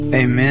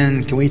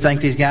Amen. Can we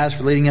thank these guys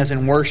for leading us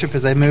in worship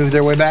as they move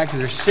their way back to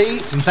their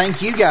seats? And thank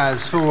you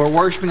guys for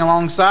worshiping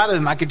alongside of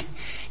them. I could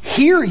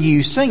hear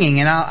you singing,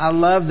 and I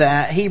love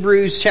that.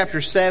 Hebrews chapter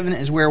 7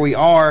 is where we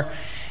are.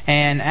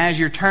 And as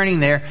you're turning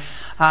there,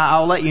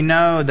 I'll let you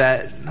know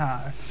that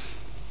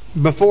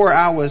before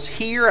I was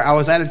here, I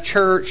was at a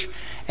church,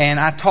 and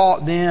I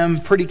taught them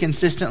pretty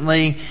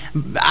consistently.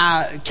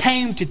 I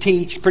came to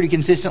teach pretty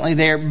consistently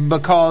there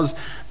because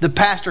the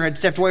pastor had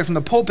stepped away from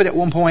the pulpit at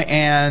one point,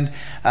 and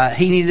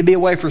he needed to be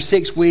away for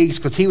 6 weeks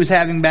because he was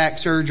having back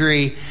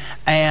surgery.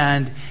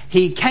 And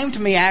he came to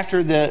me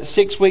after the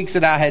 6 weeks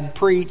that I had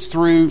preached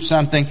through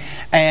something,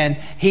 and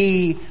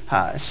he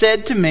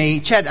said to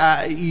me,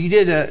 "Chad, you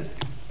did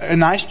a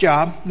nice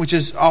job," which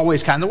is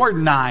always kind of the word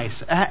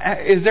nice.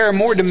 Is there a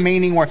more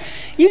demeaning word?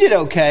 You did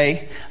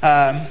okay.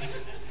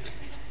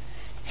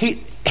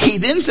 He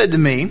then said to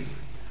me,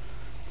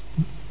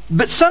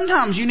 "But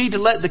sometimes you need to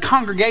let the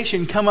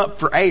congregation come up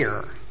for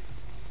air."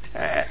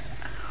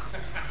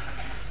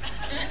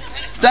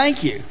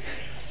 Thank you.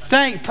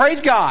 Praise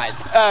God.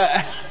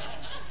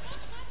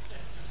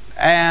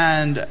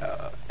 And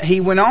he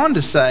went on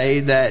to say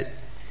that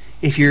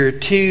if you're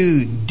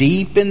too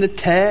deep in the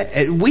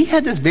text, we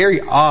had this very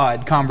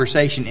odd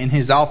conversation in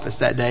his office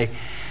that day,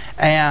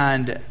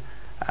 and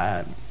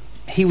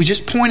he was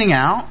just pointing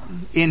out,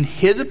 in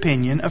his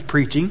opinion of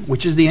preaching,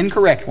 which is the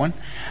incorrect one,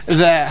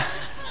 that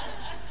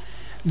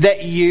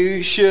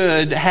you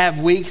should have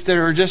weeks that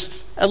are just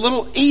a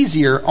little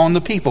easier on the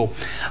people.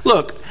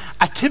 Look,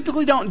 I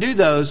typically don't do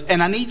those,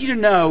 and I need you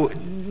to know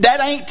that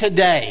ain't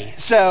today.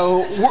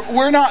 So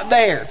we're not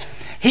there.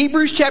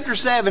 Hebrews chapter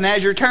 7,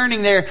 as you're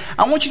turning there,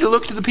 I want you to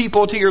look to the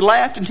people to your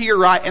left and to your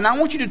right, and I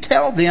want you to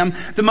tell them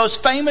the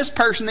most famous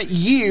person that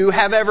you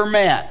have ever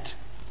met.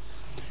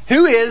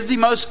 Who is the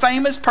most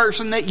famous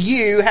person that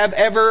you have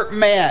ever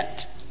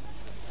met?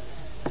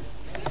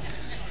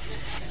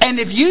 And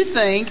if you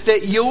think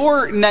that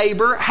your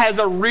neighbor has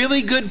a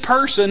really good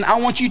person, I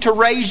want you to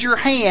raise your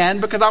hand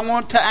because I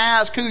want to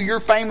ask who your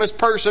famous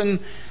person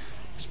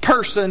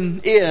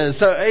is.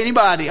 So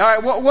anybody?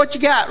 All right, what you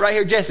got right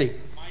here, Jesse?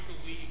 Michael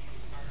Lee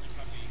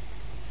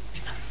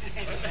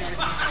from Star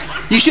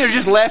Puppy. You should have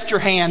just left your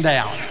hand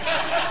down.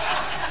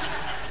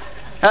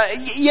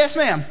 Yes,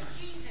 ma'am.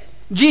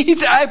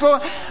 Jesus.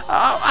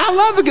 I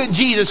love a good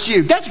Jesus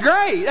juke. That's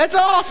great. That's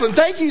awesome.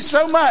 Thank you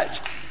so much.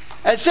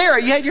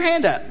 Sarah, you had your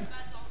hand up.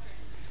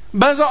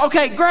 Buzz Aldrin.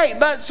 Okay, great.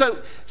 So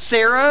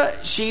Sarah,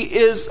 she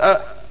is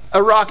a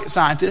rocket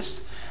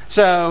scientist.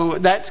 So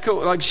that's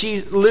cool. Like,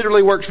 she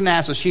literally works for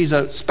NASA. She's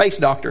a space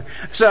doctor.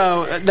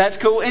 So that's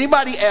cool.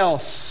 Anybody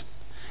else?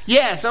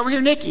 Yes, over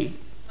here, Nikki.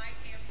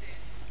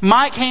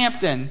 Mike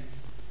Hampton.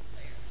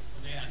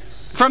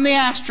 From the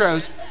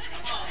Astros.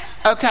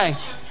 Okay.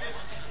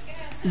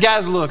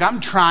 Guys, look, I'm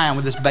trying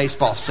with this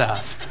baseball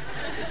stuff.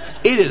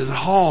 It is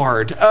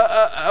hard.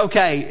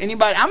 Okay,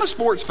 anybody? I'm a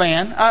sports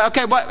fan.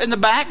 Okay, what in the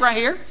back right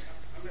here?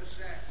 I met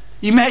Shaq.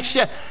 You met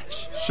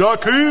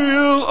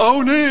Shaquille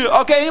O'Neal.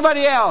 Okay,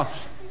 anybody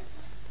else?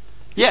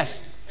 Yes.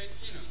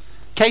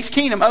 Case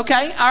Keenum.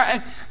 Okay, all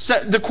right. So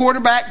the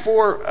quarterback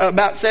for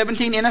about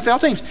 17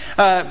 NFL teams.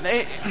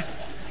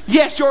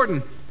 Yes, Jordan.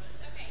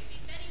 Okay, he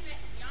said he met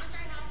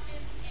DeAndre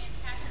Hopkins and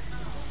Patrick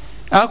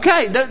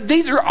Mahomes. Okay,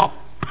 these are all.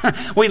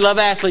 We love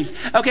athletes.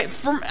 Okay,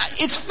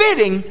 it's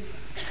fitting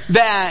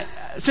that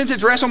since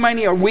it's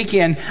WrestleMania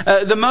weekend,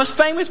 the most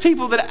famous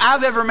people that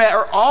I've ever met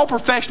are all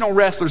professional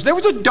wrestlers. There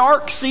was a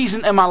dark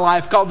season in my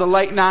life called the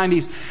late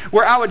 90s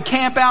where I would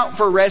camp out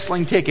for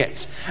wrestling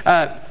tickets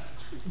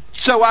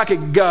so I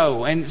could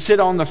go and sit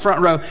on the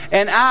front row.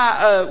 And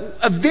I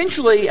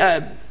eventually,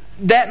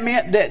 that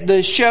meant that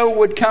the show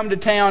would come to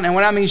town. And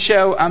when I mean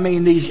show, I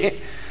mean these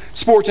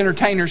sports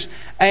entertainers.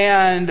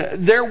 And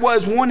there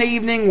was one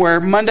evening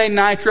where Monday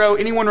Nitro,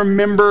 anyone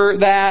remember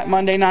that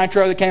Monday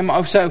Nitro that came?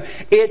 Oh, so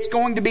it's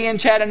going to be in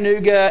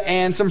Chattanooga,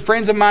 and some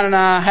friends of mine and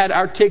I had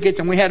our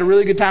tickets, and we had a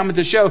really good time at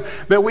the show.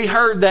 But we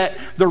heard that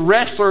the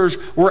wrestlers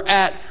were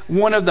at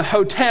one of the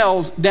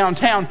hotels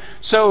downtown,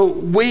 so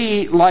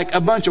we, like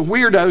a bunch of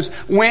weirdos,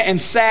 went and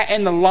sat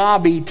in the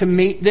lobby to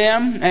meet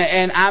them.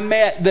 And I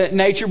met the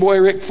Nature Boy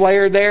Ric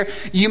Flair there.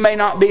 You may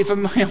not be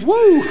familiar.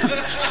 Woo!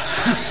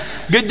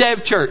 Good day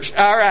of church.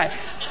 All right.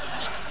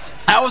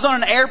 I was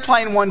on an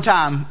airplane one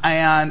time,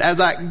 and as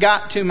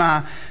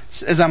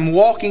I'm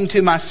walking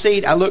to my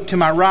seat, I looked to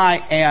my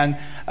right, and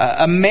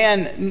a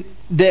man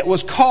that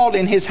was called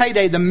in his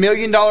heyday the $1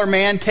 Million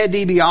Man, Ted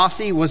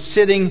DiBiase, was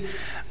sitting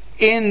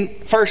in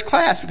first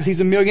class because he's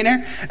a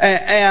millionaire,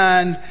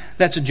 and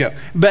that's a joke.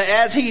 But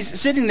as he's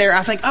sitting there,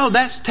 I think, oh,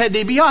 that's Ted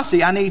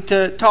DiBiase. I need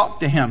to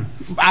talk to him.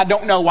 I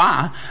don't know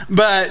why,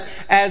 but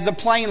as the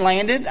plane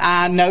landed,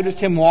 I noticed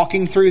him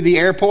walking through the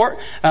airport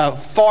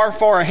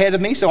far ahead of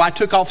me, so I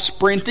took off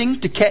sprinting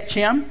to catch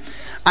him.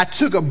 I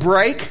took a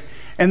break,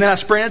 and then I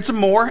sprinted some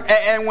more,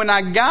 and when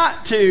I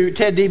got to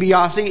Ted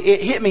DiBiase,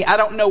 it hit me. I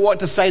don't know what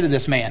to say to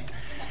this man.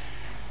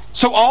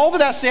 So all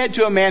that I said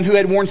to a man who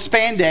had worn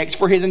spandex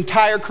for his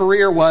entire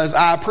career was,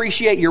 I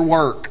appreciate your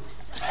work.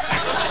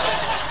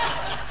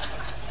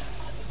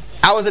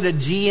 I was at a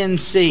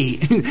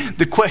GNC.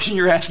 The question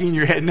you're asking in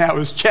your head now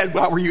is, Chad,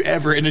 why were you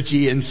ever in a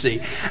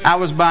GNC? I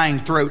was buying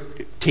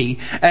throat tea.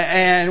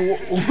 And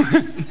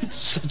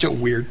such a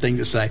weird thing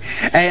to say.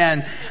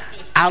 And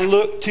I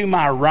looked to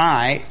my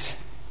right,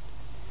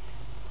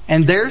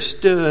 and there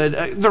stood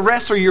the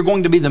wrestler you're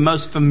going to be the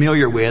most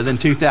familiar with in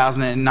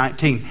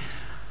 2019,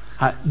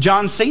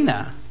 John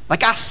Cena.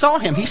 Like, I saw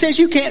him. He says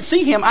you can't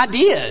see him. I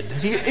did.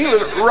 He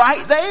was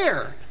right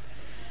there.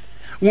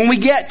 When we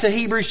get to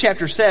Hebrews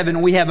chapter 7,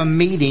 we have a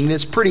meeting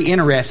that's pretty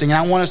interesting, and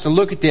I want us to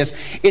look at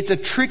this. It's a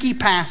tricky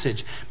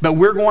passage, but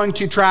we're going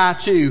to try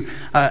to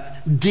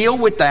deal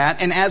with that.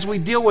 And as we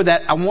deal with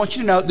that, I want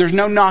you to know there's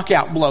no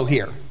knockout blow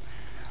here.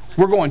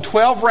 We're going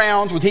 12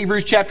 rounds with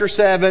Hebrews chapter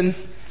 7,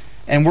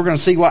 and we're going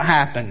to see what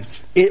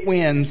happens. It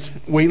wins,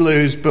 we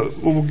lose, but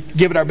we'll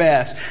give it our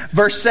best.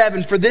 Verse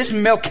 7, for this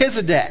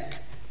Melchizedek,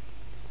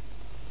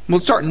 we'll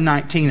start in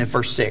 19 and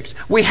verse 6.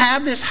 We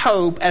have this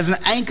hope as an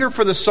anchor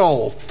for the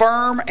soul,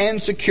 firm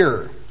and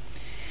secure.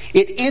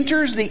 It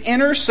enters the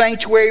inner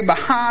sanctuary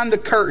behind the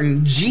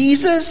curtain.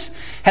 Jesus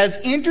has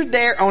entered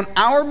there on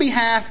our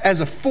behalf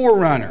as a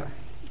forerunner,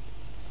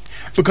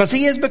 because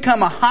he has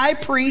become a high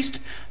priest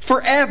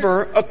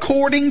forever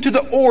according to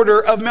the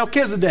order of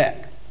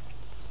Melchizedek.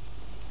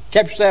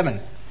 Chapter 7.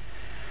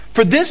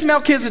 For this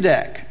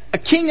Melchizedek, a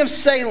king of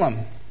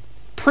Salem,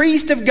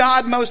 priest of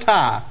God Most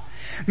High,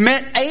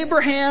 met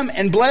Abraham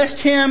and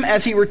blessed him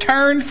as he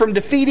returned from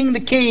defeating the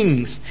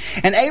kings.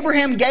 And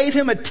Abraham gave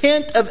him a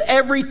tenth of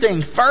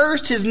everything.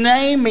 First, his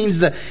name means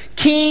the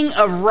king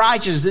of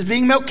righteousness. This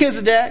being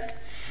Melchizedek.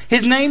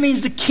 His name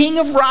means the king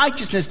of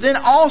righteousness. Then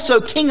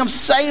also king of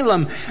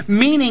Salem,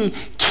 meaning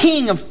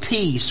king of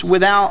peace,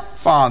 without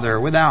father,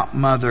 without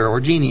mother,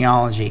 or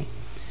genealogy,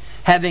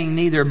 having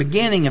neither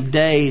beginning of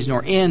days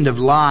nor end of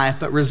life,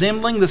 but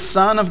resembling the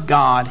Son of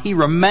God. He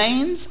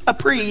remains a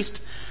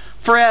priest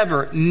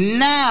forever.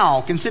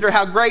 Now, consider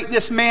how great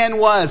this man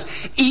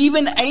was.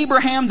 Even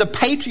Abraham the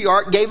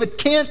patriarch gave a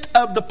tenth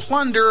of the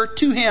plunder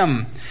to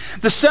him.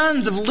 The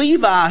sons of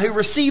Levi who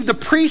received the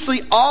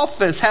priestly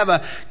office have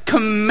a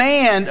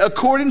command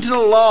according to the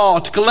law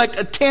to collect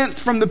a tenth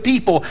from the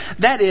people,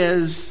 that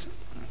is,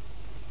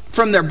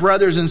 from their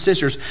brothers and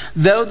sisters,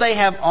 though they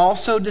have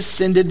also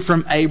descended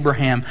from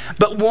Abraham.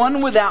 But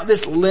one without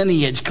this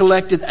lineage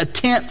collected a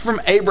tenth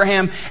from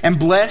Abraham and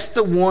blessed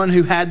the one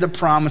who had the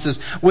promises.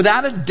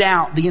 Without a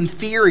doubt, the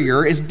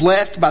inferior is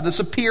blessed by the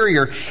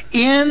superior.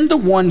 In the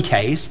one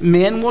case,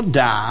 men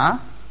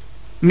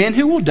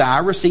who will die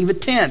receive a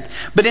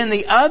tenth. But in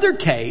the other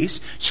case,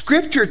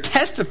 Scripture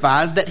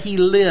testifies that he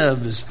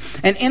lives.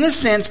 And in a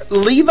sense,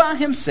 Levi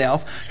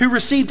himself, who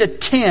received a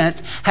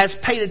tenth, has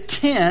paid a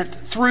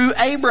tenth through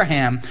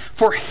Abraham.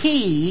 For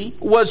he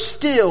was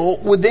still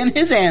within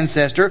his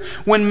ancestor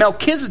when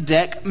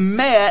Melchizedek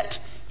met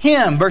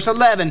him. Verse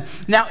 11.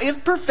 Now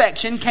if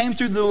perfection came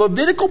through the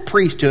Levitical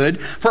priesthood,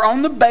 for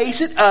on the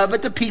basis of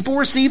it the people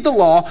received the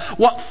law,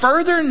 what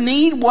further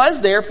need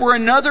was there for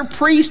another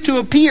priest to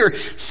appear,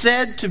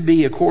 said to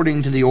be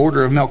according to the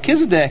order of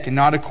Melchizedek and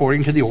not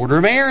according to the order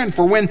of Aaron?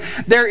 For when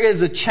there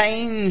is a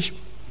change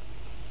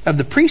of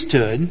the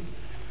priesthood,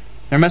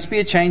 there must be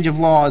a change of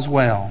law as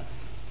well.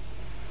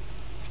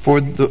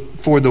 For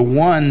the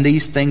one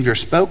these things are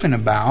spoken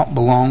about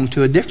belonged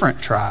to a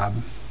different tribe.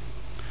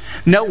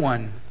 No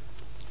one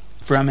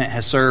from it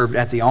has served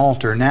at the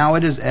altar. Now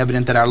it is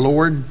evident that our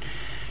Lord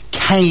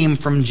came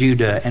from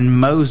Judah, and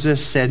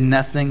Moses said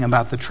nothing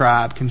about the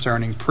tribe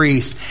concerning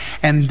priests.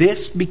 And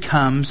this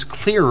becomes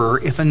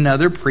clearer if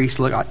another priest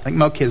like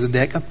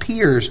Melchizedek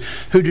appears,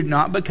 who did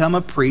not become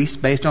a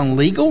priest based on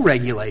legal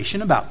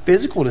regulation about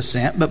physical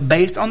descent, but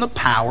based on the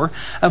power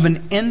of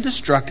an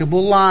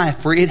indestructible life.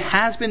 For it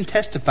has been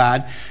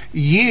testified,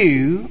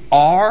 you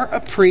are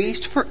a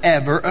priest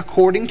forever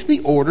according to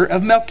the order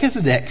of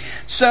Melchizedek.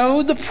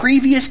 So the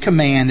previous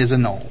command is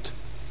annulled,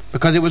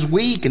 because it was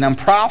weak and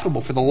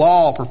unprofitable, for the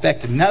law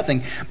perfected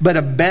nothing. But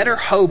a better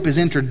hope is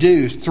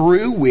introduced,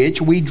 through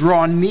which we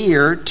draw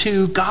near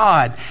to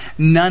God.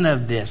 None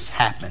of this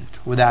happened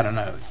without an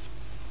oath.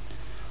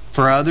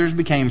 For others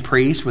became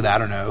priests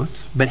without an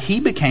oath, but he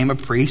became a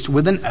priest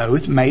with an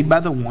oath made by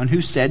the one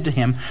who said to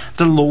him,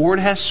 the Lord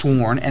has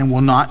sworn and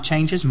will not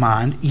change his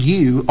mind.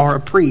 You are a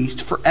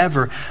priest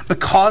forever.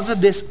 Because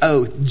of this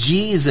oath,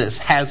 Jesus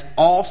has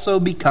also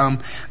become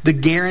the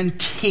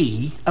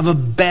guarantee of a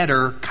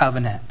better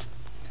covenant.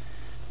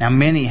 Now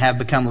many have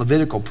become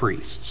Levitical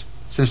priests,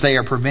 since they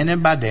are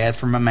prevented by death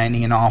from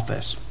remaining in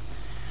office.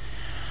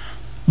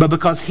 But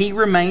because he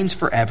remains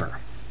forever,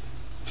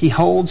 he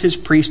holds his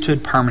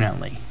priesthood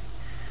permanently.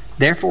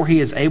 Therefore he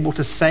is able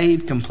to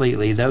save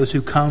completely those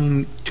who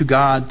come to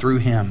God through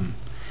him,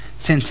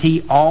 since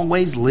he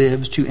always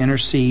lives to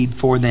intercede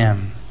for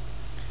them.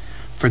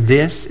 For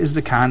this is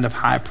the kind of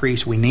high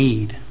priest we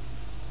need: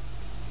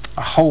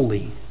 a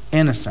holy,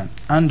 innocent,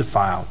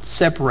 undefiled,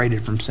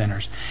 separated from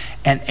sinners,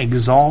 and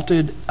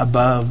exalted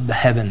above the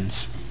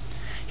heavens.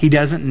 He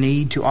doesn't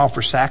need to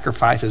offer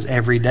sacrifices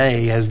every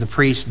day as the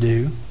priests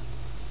do,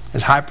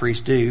 as high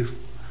priests do,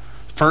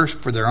 first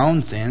for their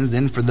own sins,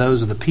 then for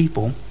those of the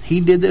people.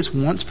 He did this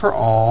once for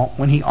all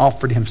when he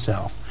offered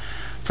himself.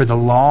 For the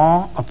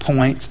law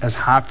appoints as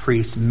high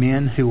priests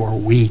men who are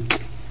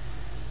weak,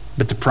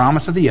 but the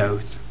promise of the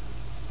oath,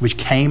 which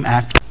came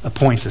after,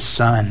 appoints a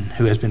son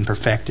who has been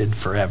perfected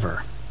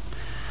forever.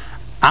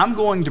 I'm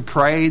going to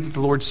pray that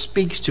the Lord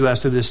speaks to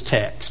us through this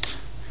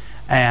text.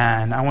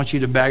 And I want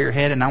you to bow your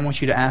head, and I want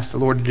you to ask the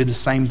Lord to do the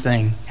same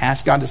thing.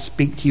 Ask God to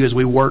speak to you as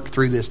we work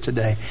through this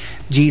today.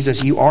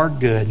 Jesus, you are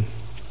good.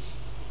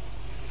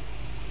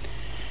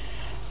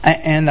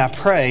 And I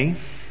pray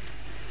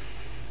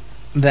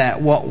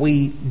that what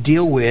we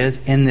deal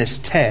with in this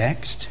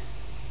text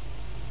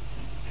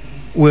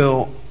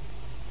will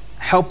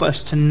help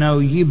us to know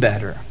you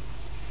better,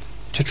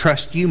 to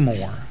trust you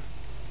more,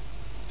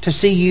 to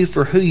see you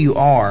for who you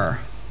are,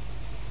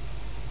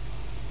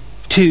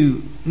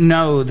 to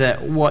know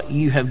that what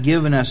you have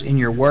given us in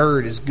your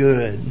word is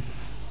good,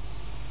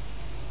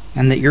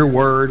 and that your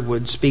word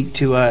would speak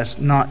to us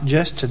not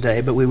just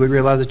today, but we would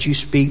realize that you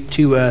speak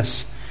to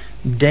us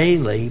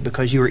daily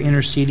because you are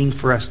interceding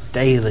for us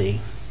daily.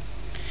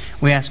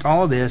 We ask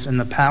all of this in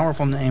the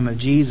powerful name of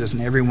Jesus,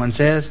 and everyone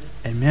says,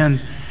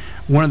 amen.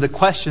 One of the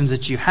questions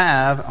that you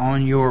have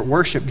on your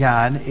worship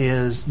guide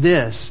is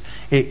this.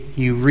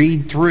 You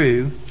read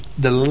through,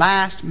 the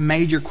last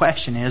major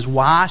question is,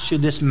 why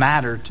should this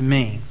matter to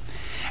me?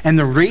 And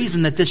the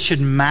reason that this should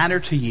matter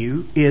to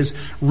you is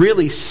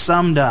really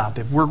summed up.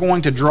 If we're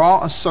going to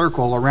draw a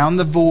circle around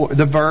the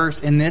verse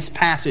in this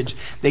passage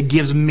that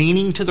gives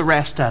meaning to the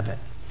rest of it,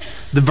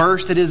 the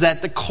verse that is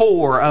at the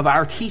core of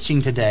our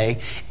teaching today,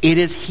 it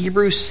is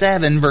Hebrews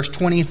 7, verse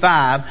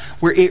 25,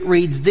 where it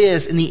reads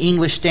this in the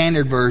English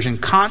Standard Version.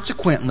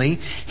 Consequently,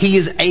 he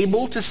is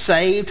able to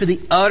save to the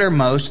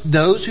uttermost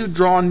those who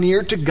draw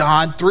near to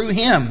God through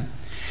him,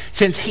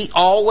 since he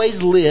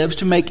always lives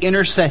to make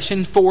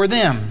intercession for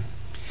them.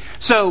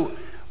 So,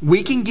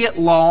 we can get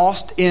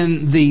lost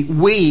in the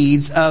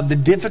weeds of the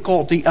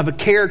difficulty of a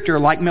character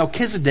like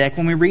Melchizedek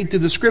when we read through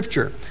the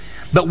Scripture.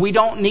 But we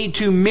don't need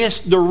to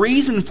miss the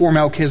reason for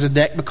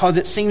Melchizedek because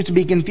it seems to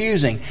be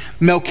confusing.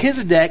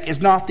 Melchizedek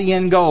is not the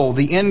end goal.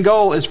 The end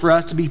goal is for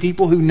us to be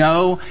people who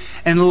know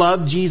and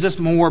love Jesus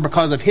more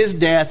because of his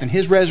death and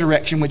his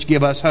resurrection, which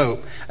give us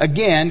hope.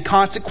 Again,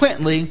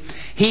 consequently,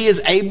 he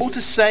is able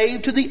to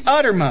save to the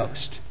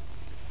uttermost.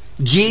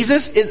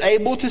 Jesus is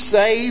able to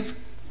save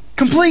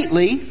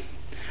completely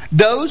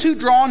those who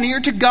draw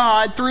near to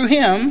God through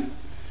him,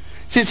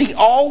 since he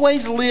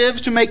always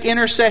lives to make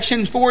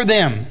intercession for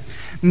them.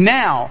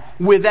 Now,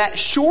 with that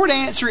short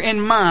answer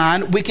in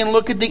mind, we can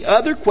look at the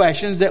other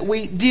questions that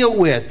we deal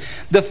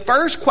with. The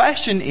first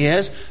question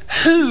is,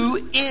 who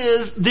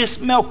is this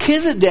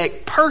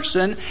Melchizedek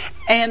person,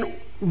 and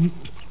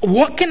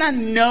what can I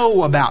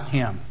know about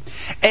him?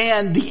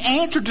 And the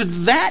answer to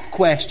that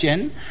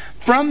question,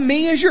 from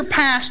me as your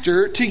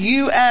pastor to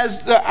you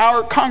as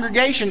our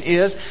congregation,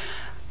 is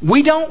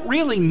we don't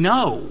really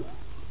know.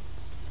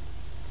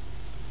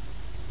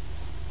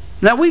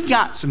 Now, we've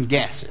got some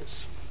guesses.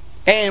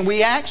 And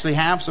we actually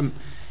have some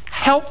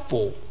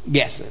helpful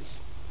guesses.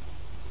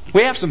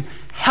 We have some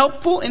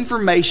helpful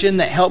information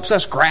that helps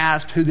us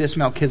grasp who this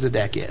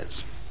Melchizedek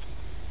is.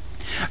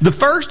 The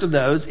first of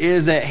those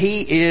is that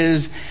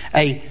this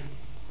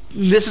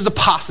is a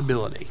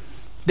possibility,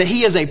 that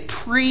he is a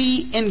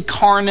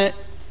pre-incarnate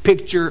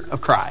picture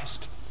of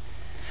Christ.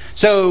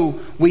 So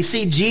we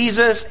see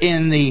Jesus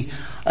in the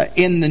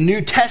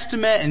New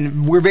Testament,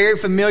 and we're very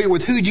familiar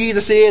with who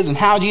Jesus is and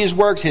how Jesus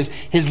works,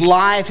 his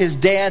life, his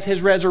death,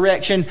 his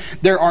resurrection.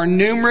 There are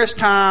numerous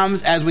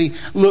times as we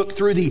look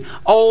through the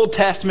Old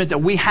Testament that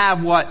we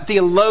have what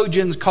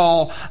theologians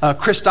call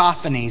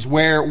Christophanies,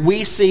 where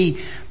we see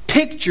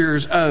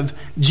pictures of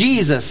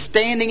Jesus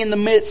standing in the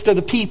midst of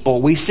the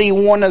people. We see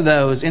one of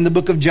those in the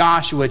book of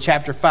Joshua,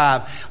 chapter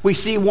 5. We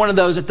see one of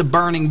those at the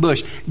burning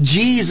bush.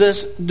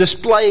 Jesus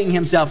displaying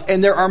himself.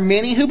 And there are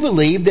many who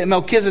believe that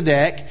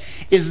Melchizedek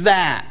is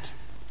that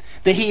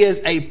he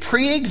is a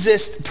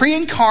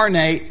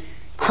pre-incarnate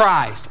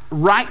Christ.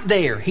 Right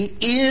there. He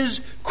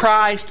is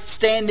Christ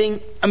standing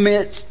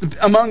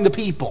among the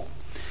people.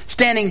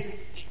 Standing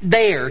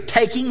there,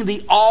 taking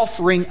the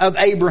offering of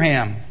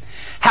Abraham.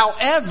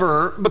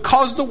 However,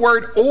 because the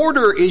word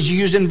order is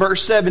used in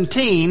verse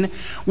 17,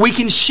 we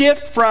can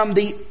shift from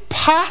the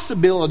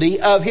possibility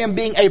of him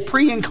being a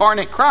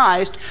pre-incarnate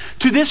Christ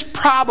to this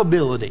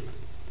probability.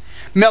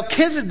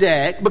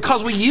 Melchizedek,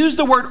 because we use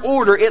the word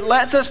order, it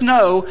lets us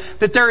know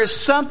that there is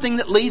something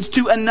that leads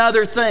to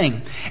another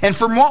thing. And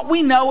from what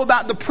we know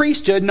about the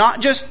priesthood, not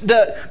just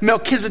the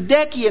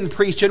Melchizedekian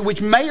priesthood,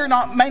 which may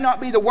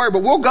not be the word,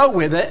 but we'll go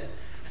with it.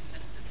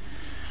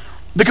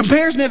 The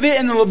comparison of it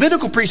and the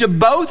Levitical priesthood,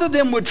 both of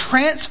them would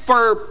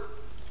transfer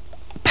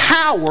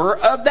power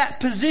of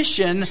that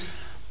position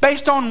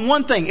based on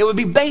one thing. It would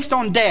be based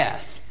on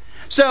death.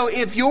 So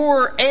if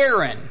you're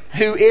Aaron,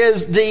 who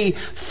is the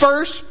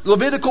first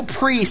Levitical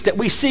priest that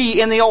we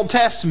see in the Old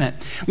Testament,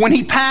 when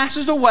he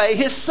passes away,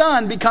 his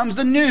son becomes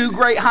the new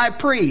great high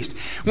priest.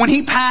 When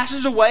he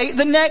passes away,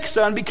 the next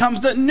son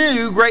becomes the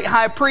new great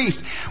high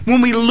priest.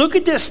 When we look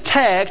at this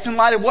text in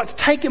light of what's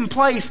taken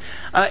place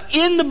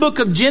in the book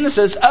of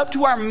Genesis up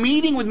to our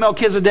meeting with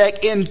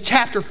Melchizedek in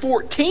chapter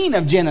 14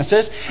 of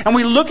Genesis, and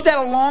we look at that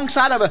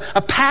alongside of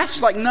a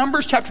passage like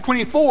Numbers chapter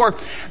 24,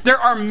 there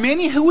are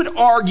many who would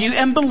argue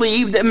and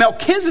believe that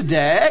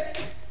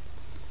Melchizedek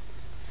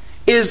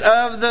is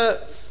of the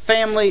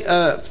family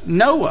of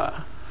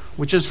Noah,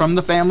 which is from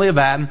the family of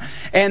Adam,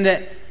 and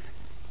that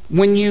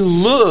when you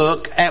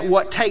look at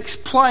what takes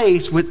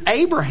place with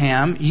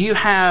Abraham, you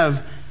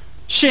have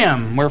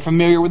Shem. We're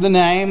familiar with the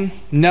name.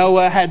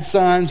 Noah had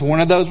sons. One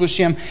of those was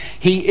Shem.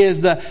 He is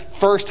the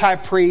first high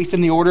priest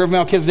in the order of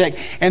Melchizedek.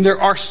 And there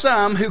are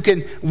some who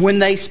can, when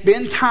they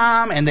spend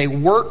time and they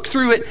work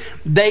through it,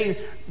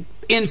 they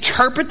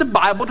interpret the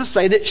Bible to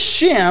say that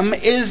Shem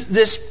is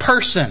this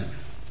person.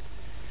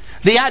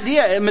 The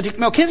idea of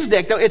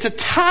Melchizedek, though, it's a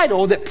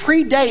title that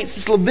predates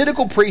this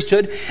Levitical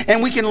priesthood,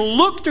 and we can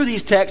look through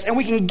these texts and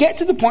we can get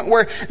to the point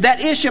where that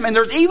is Shem. And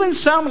there's even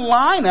some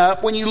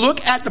lineup when you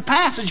look at the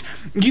passage.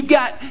 You've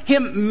got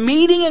him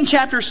meeting in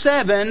chapter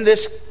 7,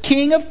 this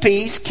king of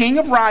peace, king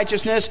of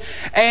righteousness,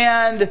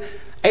 and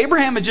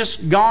Abraham had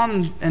just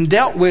gone and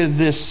dealt with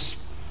this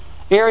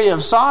area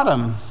of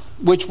Sodom,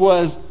 which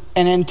was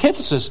an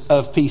antithesis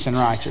of peace and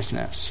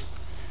righteousness.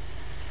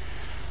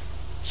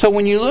 So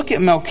when you look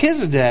at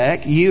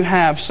Melchizedek, you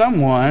have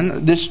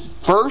someone, this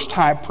first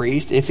high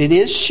priest, if it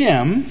is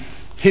Shem,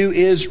 who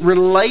is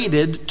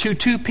related to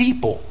two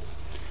people.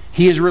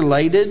 He is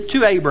related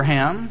to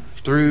Abraham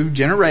through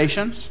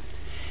generations.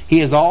 He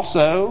is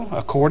also,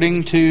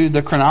 according to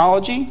the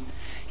chronology,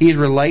 he is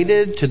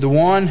related to the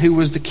one who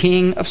was the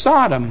king of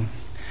Sodom.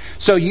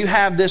 So you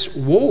have this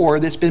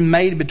war that's been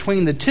made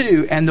between the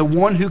two, and the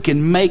one who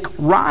can make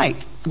right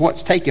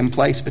what's taken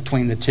place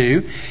between the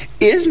two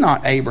is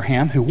not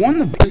Abraham, who won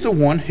is the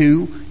one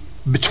who,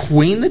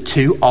 between the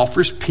two,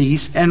 offers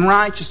peace and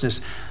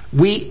righteousness.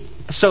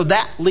 So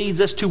that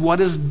leads us to what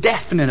is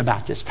definite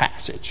about this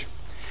passage.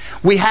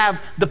 We have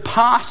the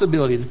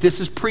possibility that this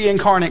is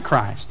pre-incarnate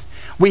Christ.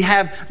 We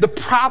have the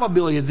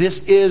probability that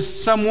this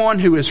is someone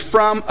who is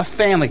from a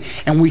family.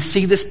 And we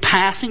see this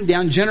passing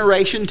down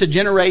generation to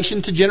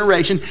generation to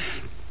generation,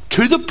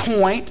 to the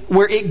point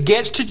where it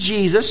gets to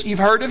Jesus. You've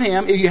heard of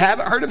him. If you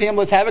haven't heard of him,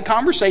 let's have a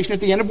conversation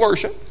at the end of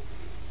worship.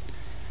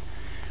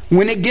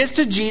 When it gets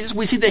to Jesus,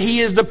 we see that he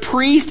is the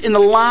priest in the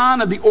line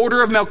of the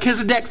order of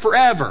Melchizedek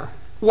forever.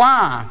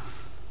 Why?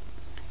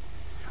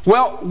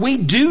 Well, we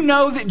do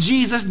know that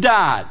Jesus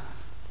died.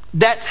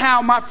 That's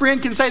how my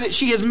friend can say that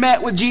she has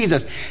met with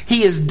Jesus.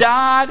 He has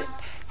died.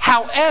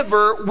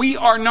 However, we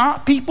are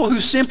not people who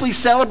simply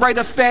celebrate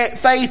a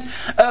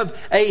faith of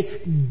a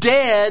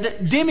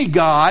dead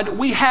demigod.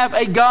 We have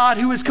a God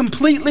who is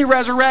completely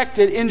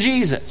resurrected in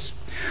Jesus.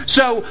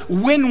 So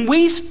when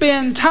we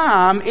spend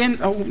time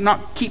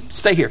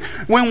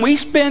when we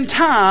spend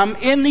time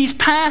in these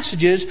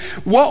passages,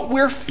 what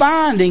we're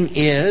finding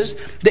is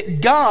that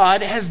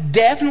God has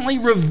definitely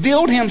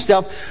revealed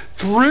himself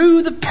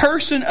through the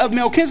person of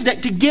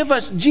Melchizedek to give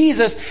us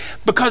Jesus,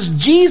 because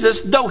Jesus,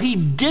 though he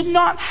did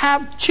not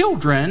have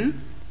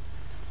children,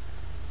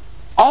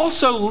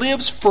 also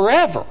lives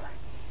forever.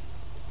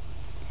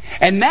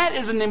 And that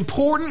is an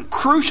important,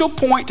 crucial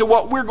point to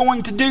what we're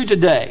going to do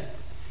today.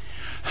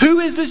 Who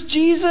is this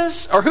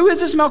Jesus? Or who is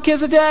this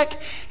Melchizedek?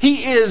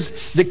 He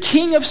is the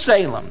king of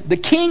Salem, the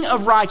king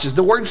of righteousness.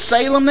 The word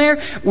Salem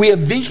there, we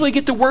eventually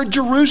get the word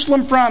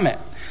Jerusalem from it.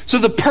 So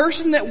the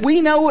person that we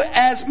know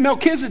as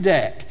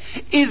Melchizedek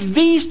is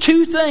these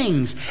two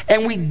things.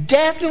 And we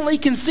definitely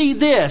can see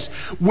this.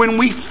 When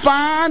we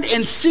find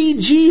and see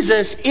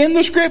Jesus in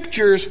the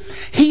Scriptures,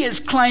 he is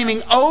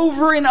claiming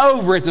over and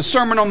over at the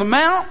Sermon on the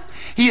Mount,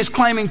 he is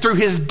claiming through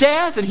his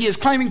death, and he is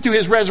claiming through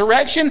his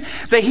resurrection,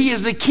 that he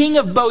is the king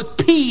of both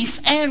peace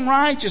and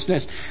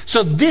righteousness.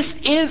 So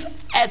this is,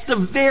 at the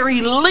very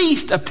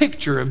least, a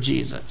picture of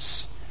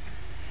Jesus.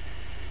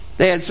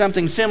 They had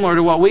something similar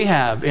to what we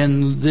have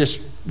in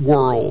this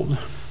world.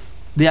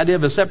 The idea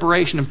of a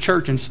separation of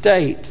church and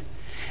state.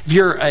 If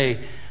you're a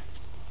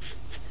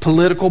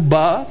political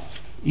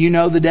buff, you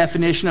know the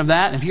definition of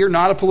that. If you're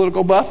not a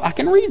political buff, I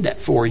can read that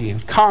for you.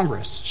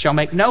 Congress shall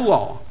make no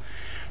law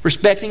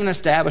respecting an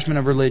establishment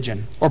of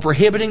religion, or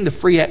prohibiting the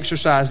free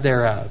exercise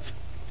thereof.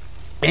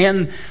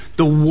 In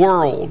the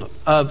world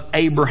of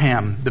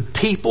Abraham, the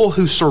people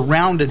who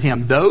surrounded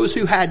him, those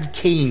who had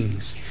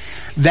kings,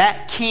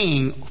 that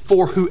king,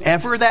 for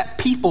whoever that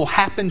people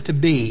happened to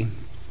be,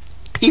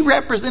 he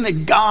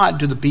represented God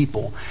to the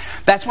people.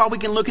 That's why we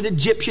can look at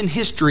Egyptian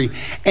history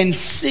and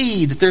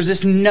see that there's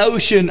this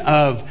notion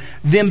of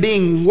them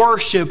being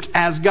worshipped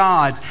as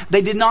gods.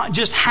 They did not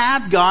just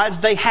have gods,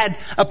 they had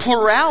a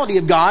plurality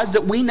of gods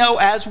that we know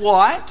as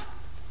what?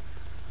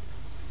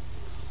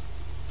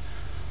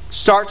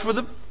 Starts with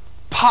a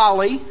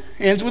poly,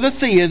 ends with a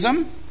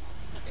theism.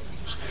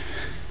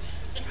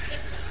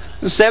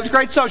 The 7th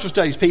grade social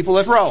studies, people,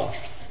 let's roll.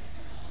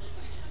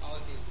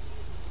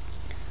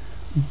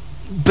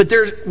 But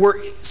there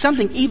were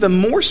something even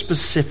more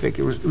specific.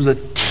 It was a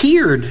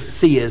tiered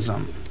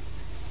theism.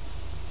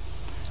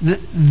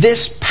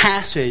 This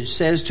passage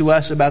says to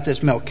us about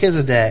this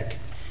Melchizedek,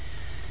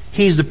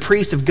 he's the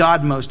priest of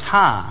God Most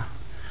High.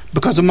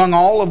 Because among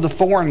all of the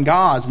foreign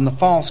gods and the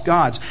false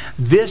gods,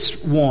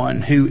 this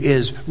one who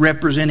is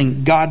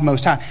representing God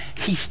Most High,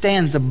 he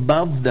stands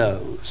above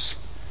those.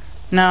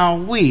 Now,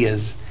 we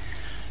as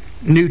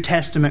New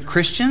Testament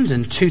Christians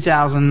in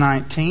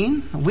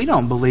 2019, we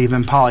don't believe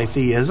in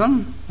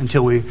polytheism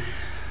until we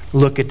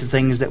look at the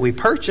things that we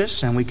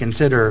purchase and we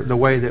consider the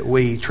way that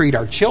we treat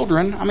our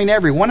children. I mean,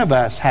 every one of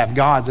us have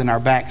gods in our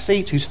back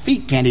seats whose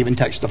feet can't even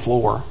touch the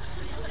floor.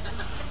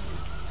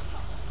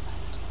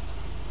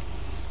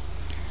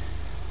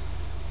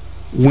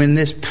 When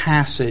this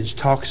passage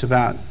talks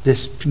about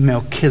this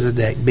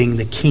Melchizedek being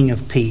the king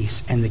of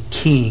peace and the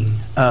king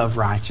of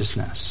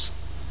righteousness,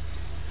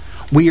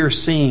 we are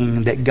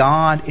seeing that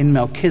God in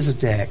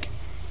Melchizedek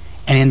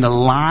and in the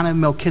line of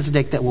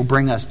Melchizedek that will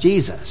bring us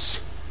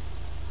Jesus,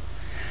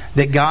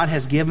 that God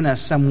has given us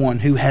someone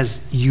who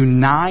has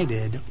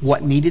united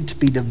what needed to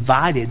be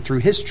divided through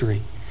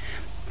history.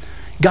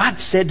 God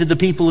said to the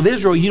people of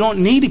Israel, you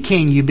don't need a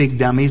king, you big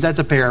dummies. That's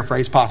a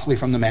paraphrase possibly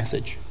from the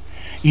Message.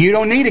 You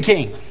don't need a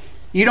king.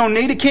 You don't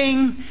need a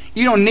king.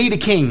 You don't need a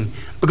king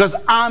because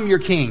I'm your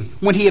king.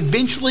 When he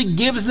eventually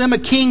gives them a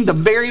king, the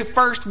very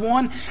first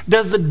one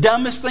does the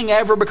dumbest thing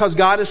ever because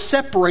God has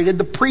separated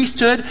the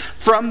priesthood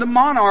from the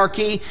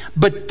monarchy.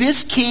 But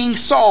this king,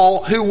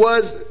 Saul, who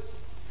was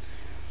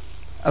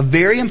a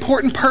very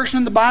important person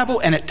in the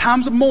Bible and at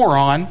times a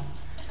moron,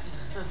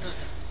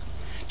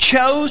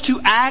 chose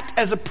to act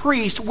as a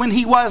priest when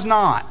he was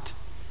not.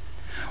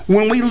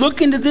 When we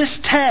look into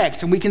this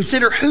text and we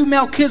consider who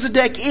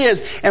Melchizedek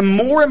is, and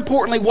more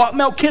importantly, what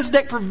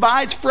Melchizedek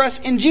provides for us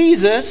in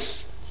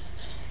Jesus,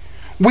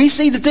 we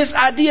see that this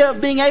idea of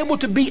being able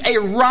to be a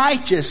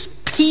righteous,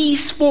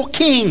 peaceful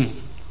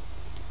king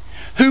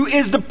who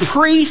is the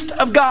priest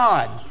of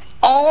God,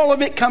 all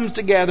of it comes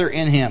together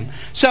in him.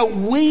 So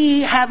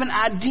we have an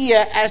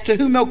idea as to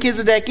who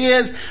Melchizedek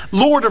is.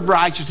 Lord of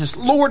righteousness,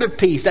 Lord of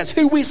peace. That's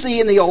who we see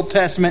in the Old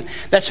Testament.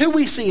 That's who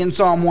we see in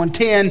Psalm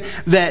 110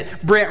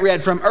 that Brent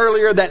read from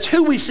earlier. That's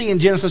who we see in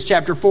Genesis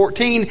chapter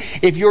 14.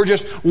 If you're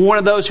just one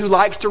of those who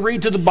likes to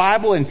read to the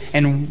Bible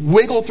and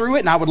wiggle through it,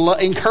 and I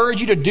would encourage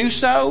you to do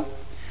so,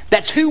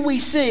 that's who we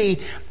see.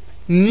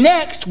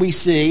 Next we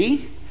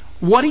see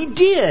what he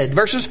did.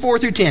 Verses 4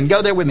 through 10.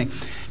 Go there with me.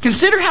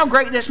 Consider how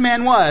great this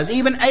man was.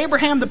 Even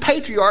Abraham the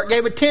patriarch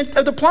gave a tenth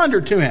of the plunder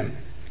to him.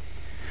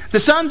 The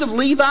sons of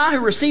Levi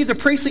who received the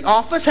priestly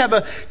office have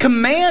a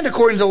command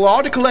according to the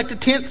law to collect a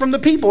tenth from the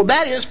people.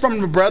 That is, from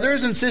the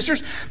brothers and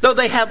sisters, though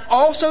they have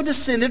also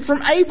descended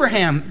from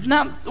Abraham.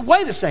 Now,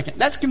 wait a second.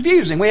 That's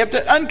confusing. We have to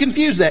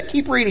unconfuse that.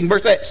 Keep reading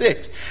verse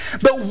 6.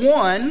 But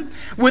one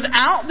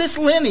without this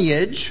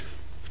lineage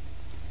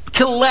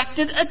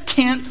collected a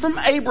tenth from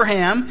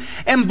Abraham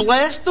and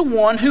blessed the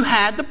one who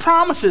had the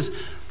promises.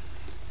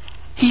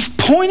 He's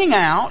pointing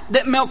out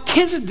that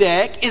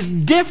Melchizedek is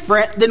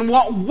different than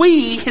what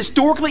we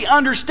historically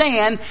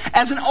understand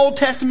as an Old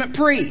Testament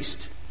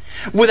priest.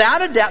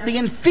 Without a doubt, the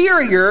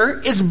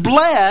inferior is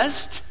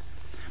blessed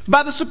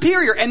by the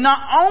superior. And not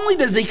only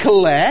does he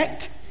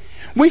collect,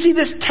 we see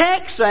this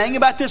text saying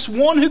about this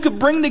one who could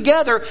bring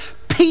together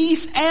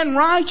peace and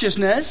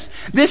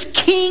righteousness, this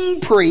king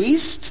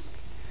priest,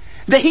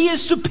 that he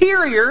is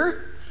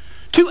superior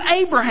to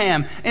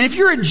Abraham. And if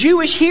you're a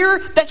Jewish here,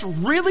 that's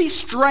really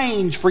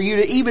strange for you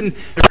to even...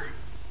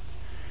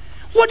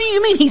 What do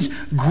you mean he's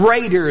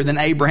greater than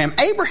Abraham?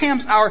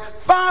 Abraham's our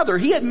father.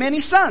 He had many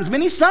sons.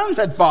 Many sons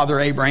had Father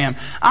Abraham.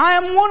 I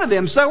am one of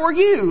them, so are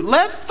you.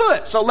 Left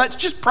foot, so let's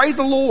just praise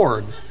the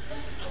Lord.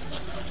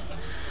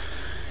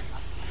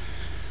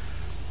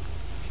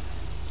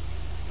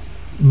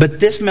 But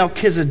this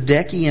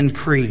Melchizedekian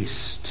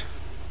priest,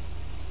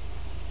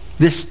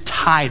 this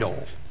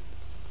title,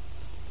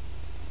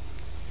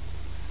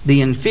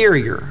 the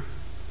inferior,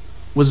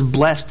 was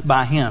blessed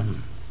by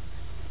him.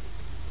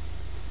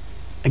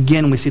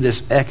 Again, we see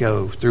this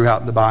echo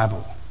throughout the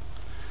Bible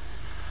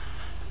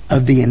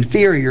of the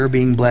inferior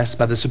being blessed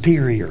by the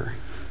superior,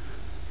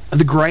 of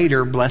the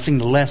greater blessing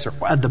the lesser,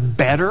 of the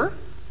better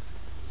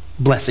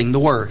blessing the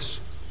worse.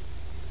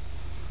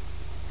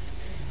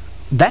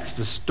 That's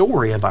the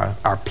story of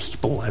our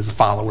people as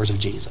followers of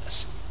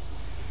Jesus.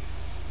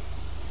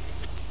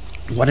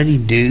 What did he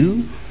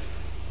do?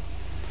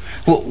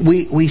 Well,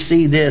 we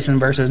see this in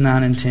verses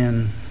 9 and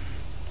 10.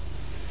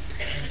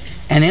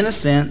 And in a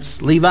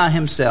sense, Levi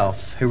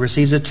himself, who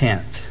receives a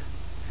tenth,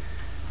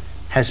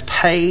 has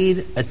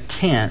paid a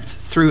tenth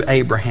through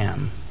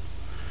Abraham,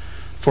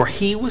 for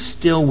he was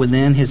still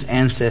within his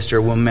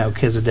ancestor when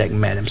Melchizedek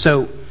met him.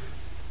 So,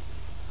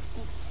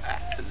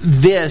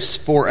 this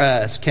for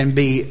us can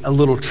be a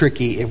little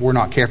tricky if we're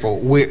not careful.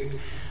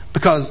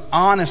 Because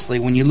honestly,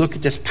 when you look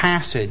at this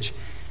passage,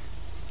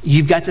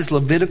 you've got this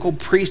Levitical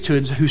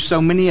priesthood who so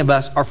many of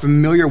us are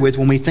familiar with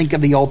when we think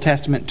of the Old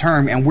Testament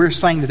term, and we're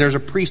saying that there's a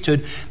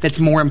priesthood that's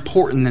more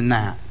important than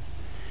that.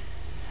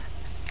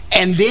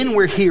 And then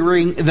we're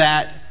hearing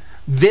that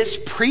this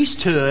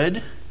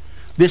priesthood,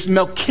 this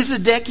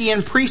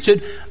Melchizedekian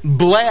priesthood,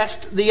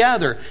 blessed the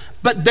other.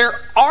 But there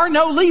are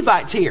no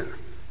Levites here.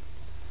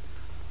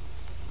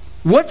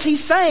 What's he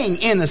saying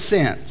in a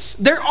sense?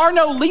 There are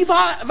no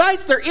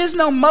Levites, there is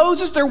no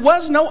Moses, there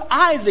was no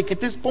Isaac at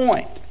this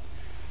point.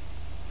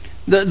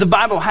 The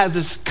Bible has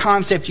this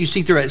concept you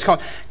see through it. It's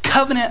called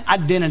covenant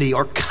identity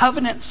or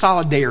covenant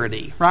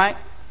solidarity, right?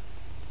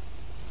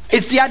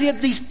 It's the idea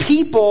that these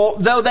people,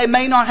 though they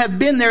may not have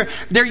been there,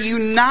 they're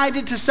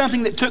united to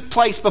something that took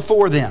place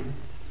before them.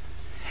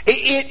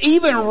 It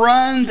even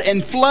runs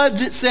and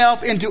floods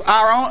itself into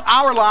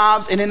our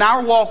lives and in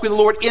our walk with the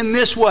Lord in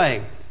this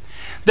way.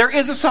 There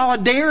is a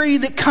solidarity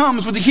that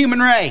comes with the human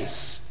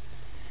race.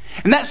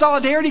 And that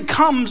solidarity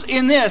comes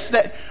in this,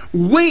 that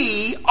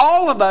we,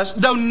 all of us,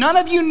 though none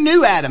of you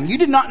knew Adam, you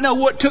did not know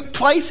what took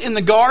place in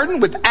the garden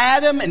with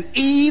Adam and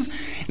Eve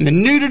and the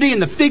nudity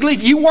and the fig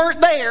leaf. You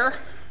weren't there.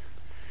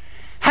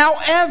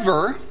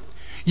 However,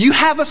 you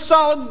have a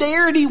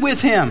solidarity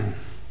with him.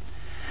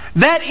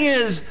 That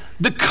is,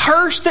 the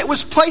curse that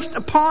was placed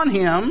upon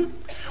him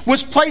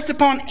was placed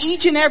upon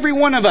each and every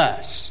one of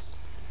us.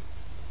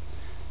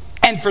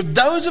 And for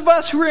those of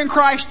us who are in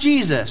Christ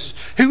Jesus,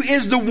 who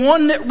is the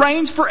one that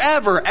reigns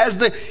forever as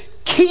the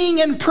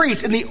king and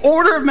priest in the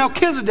order of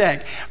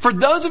Melchizedek, for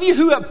those of you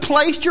who have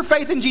placed your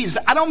faith in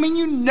Jesus, I don't mean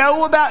you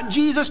know about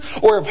Jesus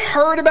or have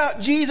heard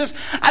about Jesus.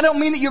 I don't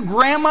mean that your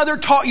grandmother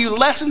taught you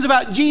lessons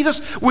about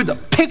Jesus with a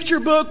picture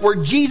book where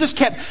Jesus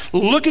kept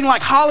looking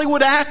like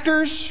Hollywood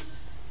actors.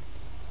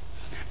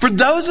 For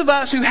those of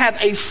us who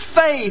have a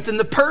faith in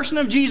the person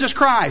of Jesus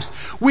Christ,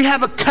 we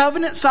have a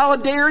covenant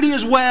solidarity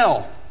as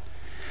well.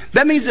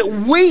 That means that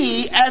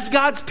we, as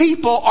God's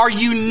people, are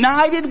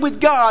united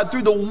with God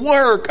through the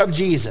work of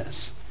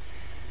Jesus.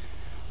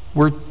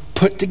 We're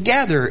put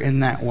together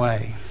in that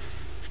way.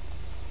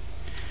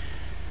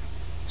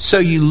 So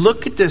you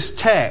look at this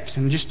text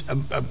and just,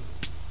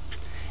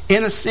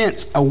 in a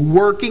sense, a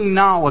working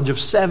knowledge of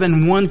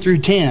 7:1 through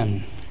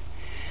 10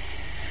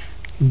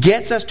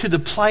 gets us to the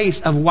place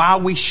of why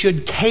we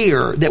should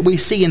care that we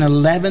see in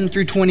 11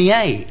 through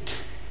 28.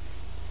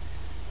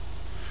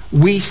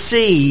 We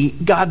see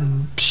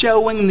God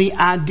showing the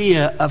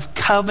idea of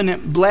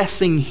covenant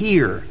blessing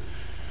here,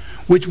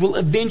 which will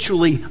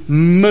eventually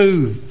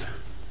move.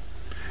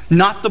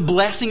 Not the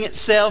blessing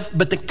itself,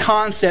 but the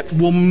concept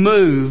will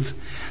move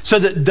so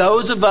that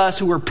those of us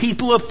who are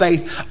people of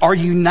faith are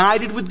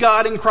united with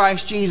God in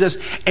Christ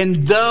Jesus.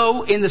 And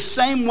though in the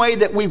same way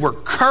that we were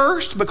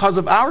cursed because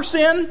of our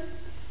sin,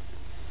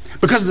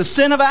 because of the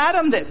sin of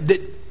Adam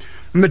that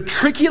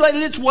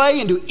matriculated its way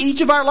into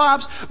each of our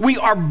lives, we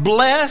are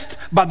blessed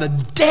by the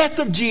death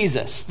of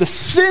Jesus, the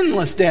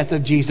sinless death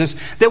of Jesus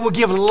that will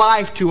give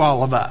life to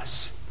all of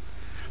us.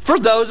 For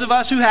those of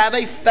us who have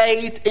a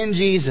faith in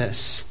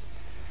Jesus.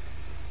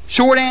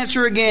 Short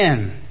answer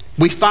again.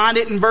 We find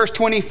it in verse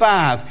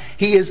 25.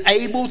 He is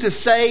able to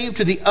save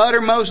to the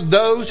uttermost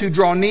those who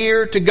draw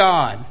near to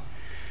God.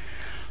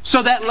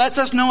 So that lets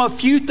us know a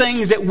few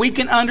things that we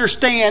can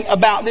understand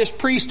about this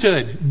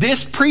priesthood.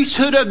 This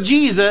priesthood of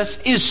Jesus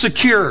is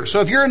secure.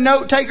 So if you're a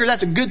note taker,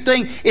 that's a good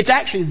thing. It's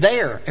actually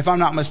there, if I'm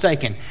not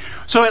mistaken.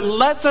 So it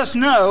lets us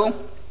know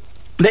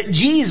that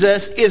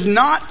Jesus is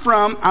not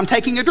from, I'm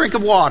taking a drink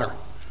of water.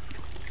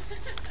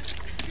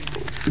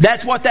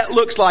 That's what that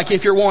looks like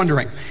if you're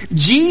wondering.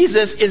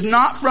 Jesus is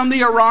not from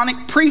the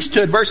Aaronic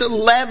priesthood, verse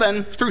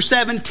 11 through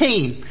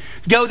 17.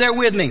 Go there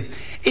with me.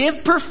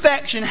 If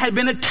perfection had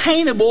been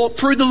attainable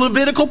through the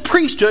Levitical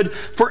priesthood,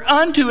 for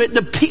under it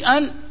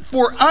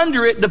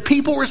the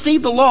people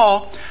received the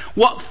law,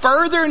 what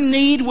further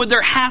need would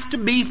there have to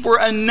be for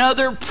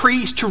another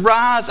priest to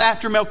rise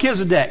after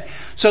Melchizedek?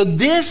 So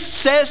this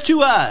says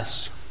to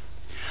us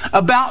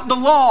about the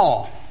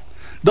law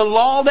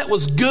that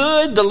was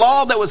good, the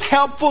law that was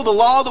helpful, the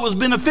law that was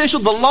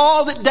beneficial, the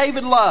law that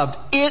David loved.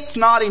 It's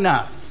not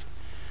enough.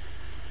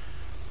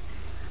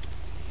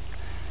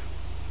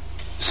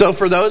 So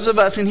for those of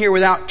us in here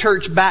without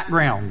church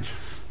background,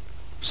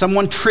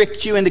 someone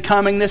tricked you into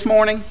coming this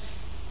morning?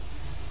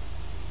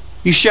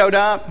 You showed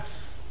up?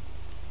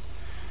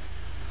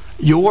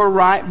 Your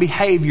right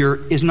behavior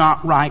is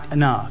not right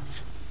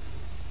enough.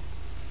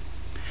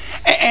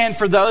 And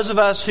for those of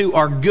us who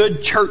are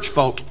good church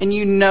folk, and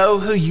you know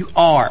who you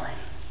are,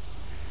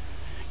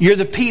 you're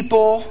the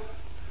people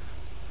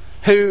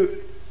who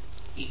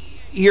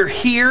you're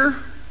here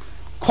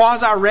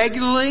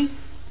quasi-regularly.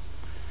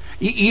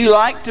 You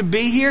like to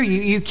be here.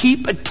 You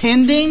keep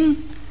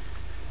attending.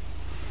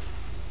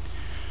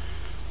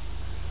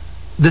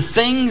 The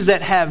things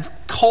that have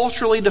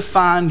culturally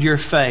defined your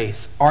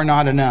faith are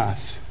not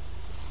enough.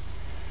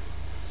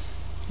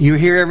 You were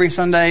here every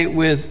Sunday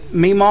with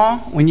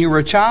Meemaw when you were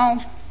a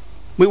child.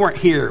 We weren't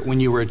here when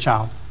you were a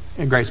child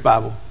at Grace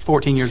Bible,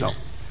 14 years old.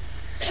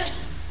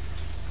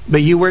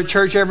 But you were at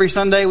church every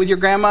Sunday with your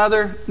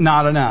grandmother?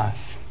 Not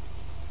enough.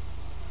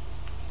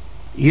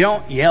 You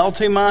don't yell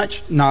too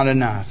much? Not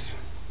enough.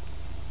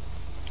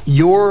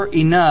 Your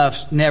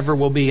enough never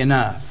will be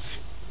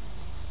enough.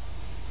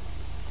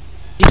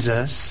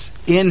 Jesus,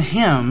 in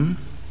him,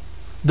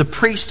 the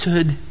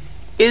priesthood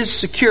is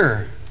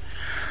secure.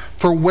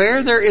 For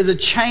where there is a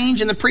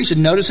change in the priesthood,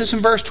 notice this in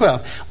verse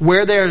 12,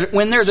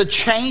 when there's a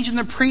change in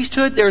the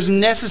priesthood, there's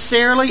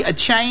necessarily a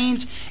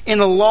change in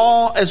the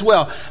law as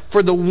well.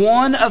 For the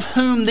one of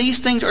whom these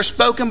things are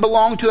spoken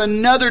belonged to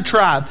another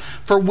tribe,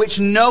 for which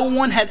no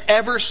one had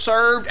ever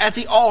served at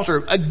the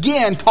altar.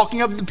 Again,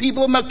 talking of the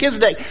people of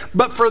Melchizedek.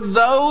 But for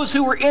those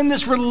who were in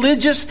this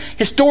religious,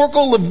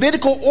 historical,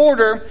 Levitical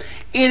order,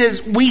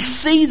 we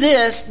see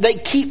this, they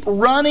keep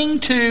running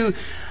to...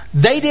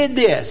 They did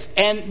this,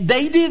 and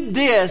they did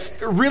this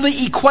really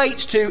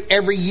equates to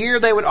every year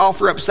they would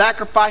offer up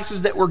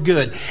sacrifices that were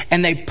good,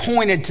 and they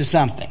pointed to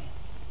something.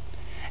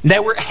 They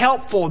were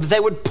helpful, they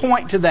would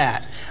point to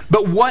that.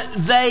 But what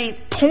they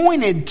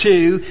pointed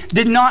to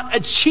did not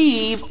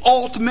achieve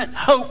ultimate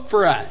hope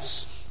for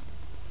us.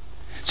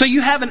 So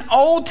you have an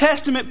Old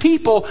Testament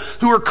people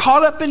who are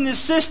caught up in this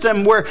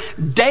system where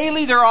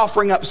daily they're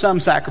offering up some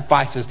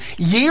sacrifices.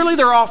 Yearly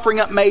they're offering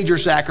up major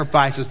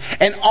sacrifices.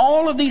 And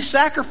all of these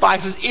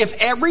sacrifices, if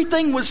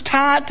everything was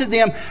tied to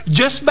them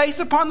just based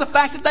upon the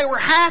fact that they were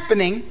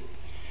happening,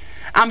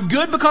 I'm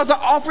good because I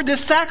offered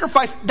this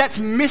sacrifice, that's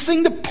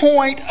missing the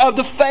point of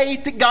the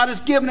faith that God has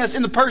given us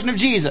in the person of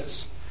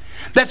Jesus.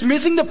 That's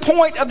missing the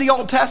point of the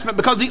Old Testament,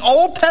 because the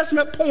Old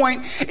Testament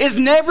point is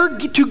never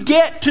to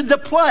get to the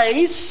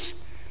place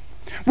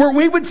where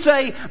we would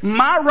say,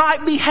 my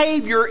right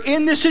behavior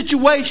in this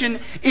situation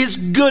is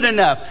good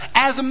enough.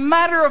 As a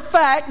matter of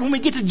fact, when we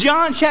get to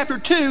John chapter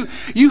 2,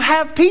 you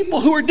have people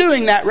who are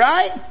doing that,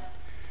 right?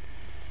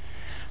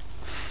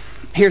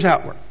 Here's how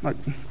it works.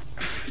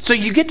 So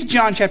you get to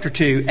John chapter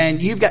 2,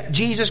 and you've got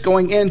Jesus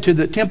going into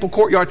the temple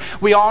courtyard.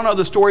 We all know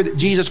the story that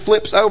Jesus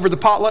flips over the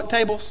potluck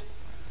tables.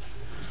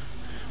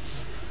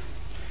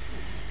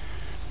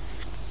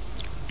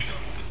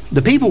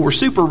 The people were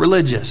super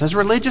religious as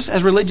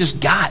religious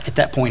got at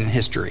that point in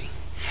history.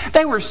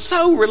 They were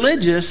so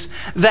religious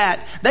that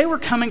they were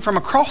coming from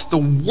across the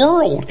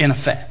world, in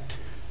effect,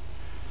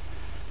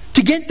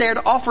 to get there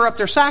to offer up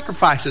their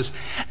sacrifices.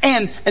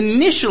 And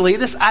initially,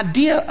 this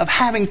idea of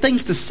having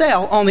things to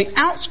sell on the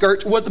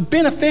outskirts was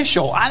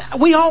beneficial.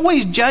 We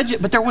always judge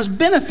it, but there was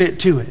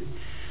benefit to it.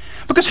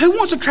 Because who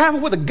wants to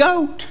travel with a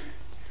goat?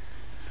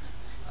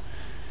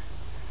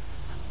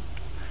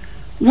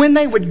 When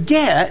they would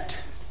get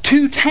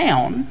to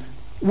town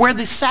where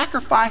the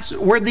sacrifices,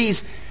 where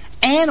these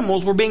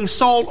animals were being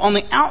sold on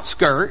the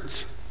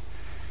outskirts,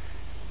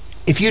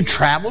 if you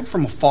traveled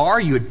from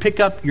afar, you would pick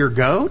up your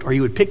goat or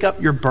you would pick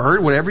up your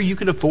bird, whatever you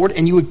could afford,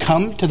 and you would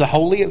come to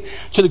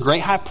the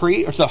great high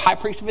priest, or to the high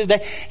priest of his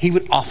day. He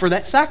would offer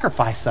that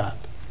sacrifice up.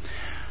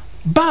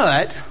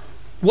 But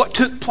what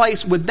took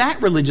place with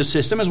that religious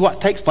system is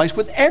what takes place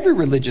with every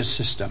religious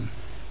system.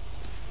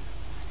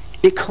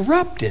 It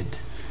corrupted.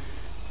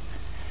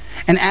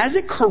 And as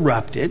it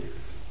corrupted,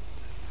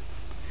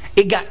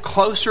 it got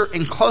closer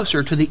and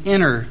closer to the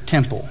inner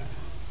temple.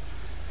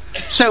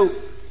 So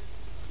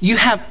you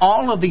have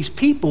all of these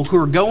people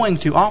who are going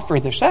to offer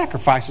their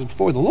sacrifices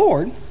before the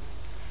Lord,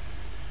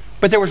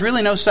 but there was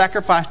really no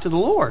sacrifice to the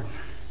Lord.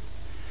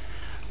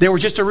 There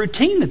was just a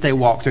routine that they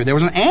walked through. There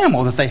was an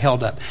animal that they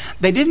held up.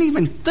 They didn't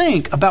even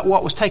think about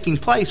what was taking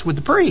place with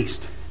the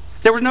priest.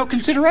 There was no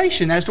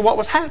consideration as to what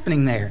was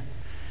happening there.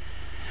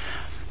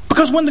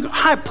 Because when the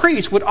high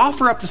priest would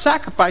offer up the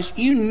sacrifice,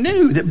 you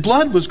knew that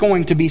blood was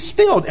going to be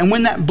spilled. And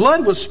when that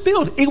blood was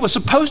spilled, it was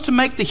supposed to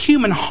make the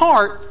human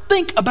heart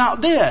think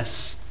about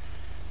this.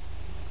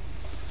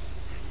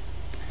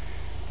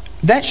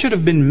 That should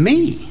have been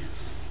me.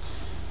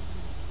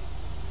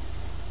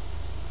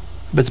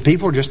 But the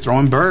people are just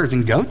throwing birds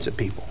and goats at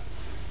people.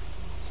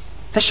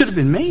 That should have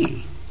been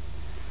me.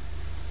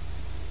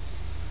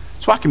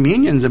 That's why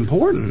communion is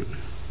important.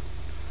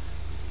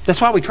 That's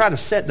why we try to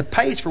set the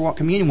pace for what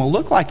communion will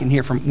look like in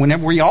here from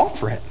whenever we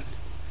offer it.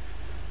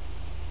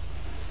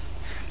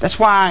 That's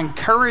why I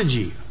encourage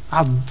you.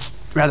 I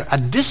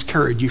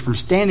discourage you from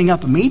standing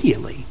up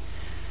immediately.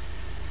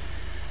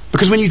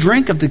 Because when you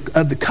drink of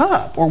the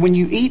cup or when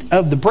you eat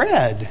of the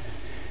bread,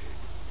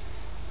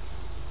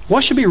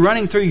 what should be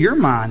running through your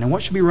mind and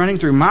what should be running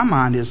through my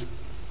mind is,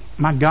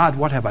 my God,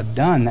 what have I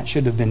done? That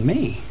should have been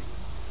me.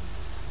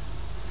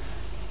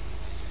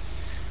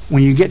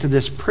 When you get to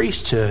this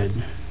priesthood,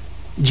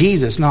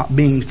 Jesus not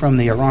being from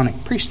the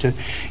Aaronic priesthood,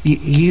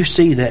 you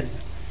see that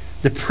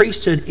the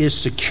priesthood is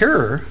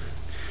secure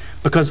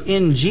because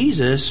in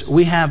Jesus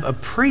we have a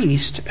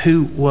priest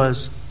who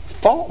was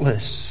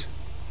faultless.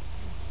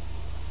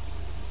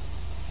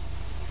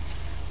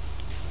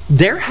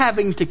 They're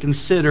having to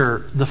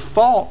consider the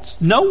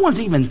faults. No one's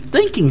even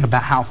thinking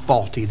about how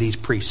faulty these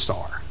priests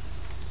are.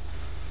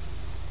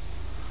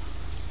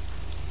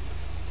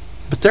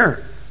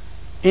 But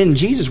in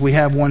Jesus we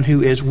have one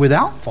who is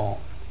without fault.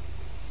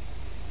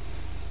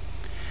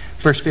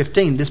 Verse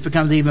 15, this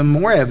becomes even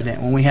more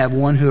evident when we have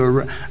one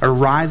who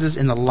arises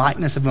in the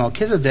likeness of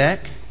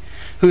Melchizedek,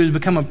 who has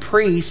become a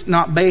priest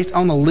not based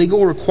on the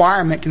legal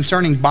requirement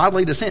concerning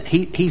bodily descent.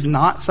 He's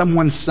not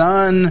someone's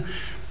son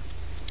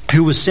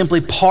who was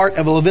simply part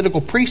of a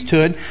Levitical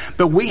priesthood,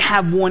 but we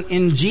have one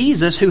in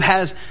Jesus who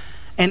has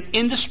an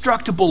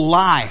indestructible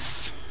life.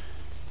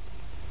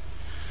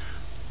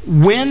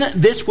 When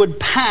this would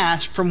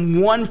pass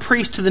from one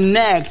priest to the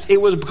next, it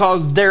was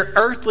because their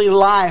earthly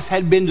life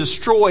had been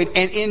destroyed.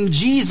 And in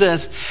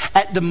Jesus,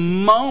 at the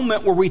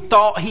moment where we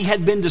thought he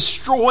had been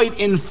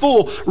destroyed in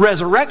full,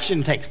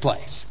 resurrection takes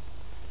place.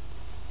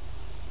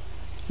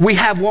 We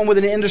have one with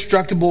an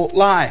indestructible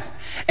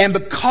life. And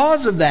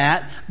because of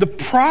that, the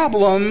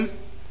problem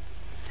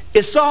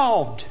is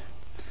solved.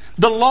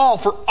 The law,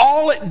 for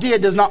all it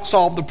did, does not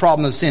solve the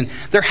problem of sin.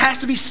 There has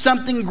to be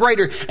something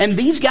greater. And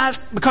these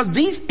guys, because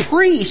these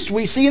priests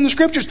we see in the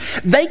scriptures,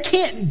 they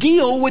can't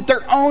deal with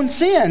their own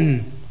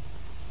sin.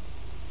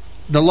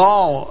 The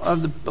law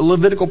of the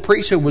Levitical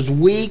priesthood was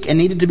weak and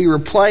needed to be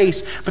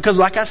replaced because,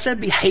 like I said,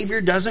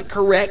 behavior doesn't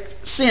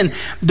correct sin.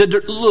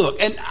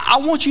 Look, and I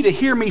want you to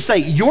hear me say,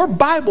 your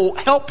Bible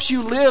helps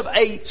you live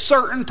a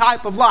certain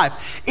type of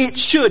life. It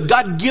should.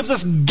 God gives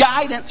us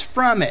guidance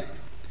from it.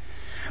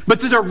 But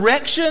the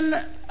direction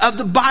of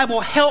the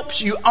Bible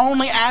helps you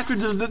only after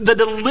the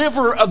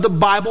deliverer of the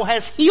Bible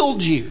has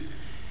healed you.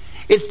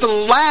 It's the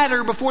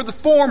latter before the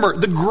former,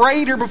 the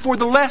greater before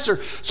the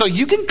lesser. So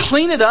you can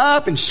clean it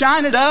up and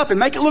shine it up and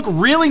make it look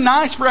really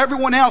nice for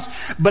everyone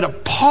else. But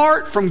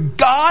apart from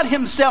God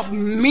himself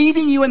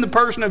meeting you in the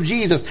person of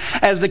Jesus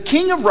as the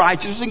King of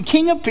righteousness and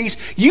King of peace,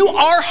 you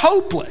are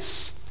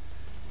hopeless.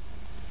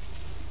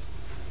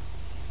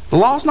 The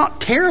law's not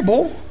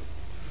terrible.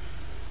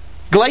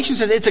 Galatians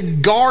says it's a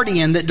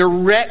guardian that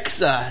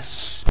directs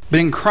us. But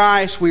in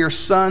Christ we are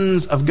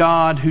sons of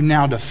God who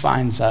now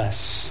defines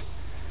us.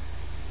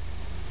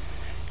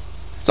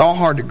 It's all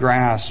hard to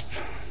grasp.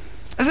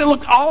 I said,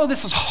 look, all of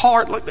this is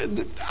hard. Look,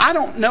 I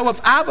don't know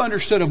if I've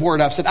understood a word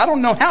I've said. I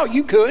don't know how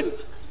you could.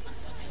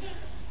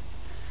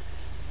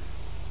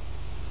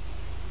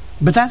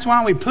 But that's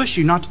why we push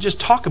you not to just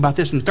talk about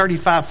this in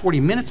 35,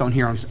 40 minutes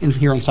here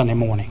on Sunday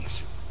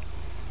mornings.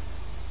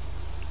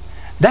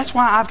 That's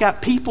why I've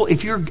got people,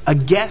 if you're a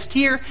guest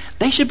here,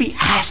 they should be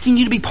asking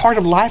you to be part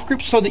of life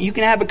groups so that you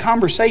can have a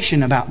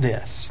conversation about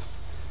this.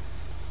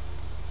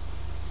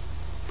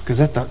 Because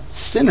at the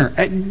center,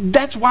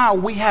 that's why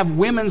we have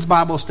women's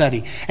Bible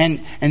study and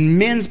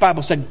men's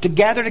Bible study to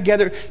gather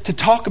together to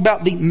talk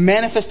about the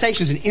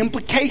manifestations and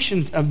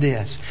implications of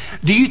this.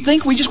 Do you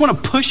think we just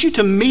want to push you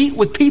to meet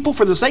with people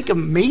for the sake of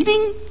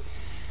meeting?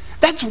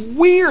 That's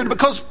weird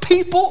because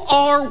people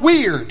are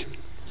weird.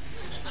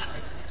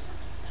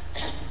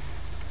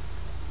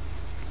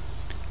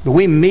 But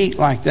we meet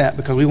like that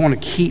because we want to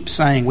keep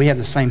saying we have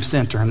the same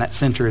center, and that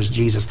center is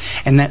Jesus.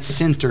 And that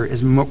center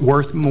is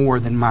worth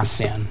more than my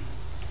sin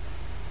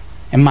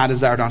and my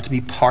desire not to be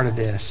part of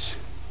this.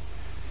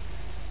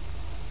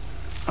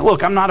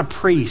 Look, I'm not a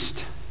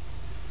priest.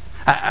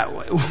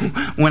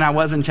 When I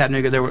was in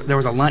Chattanooga, there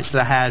was a lunch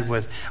that I had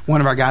with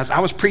one of our guys. I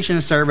was preaching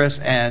a service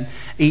and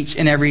each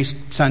and every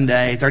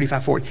Sunday,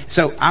 35, 40.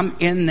 So I'm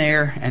in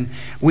there, and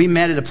we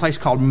met at a place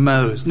called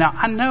Moe's. Now,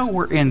 I know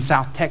we're in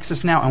South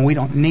Texas now, and we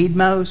don't need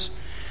Moe's.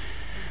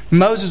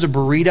 Moe's is a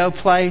burrito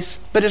place,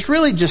 but it's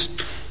really just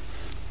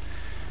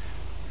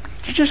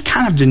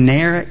kind of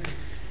generic.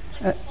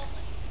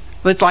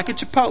 It's like a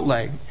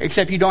Chipotle,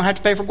 except you don't have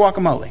to pay for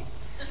guacamole.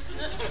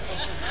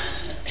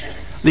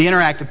 The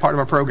interactive part of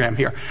our program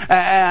here.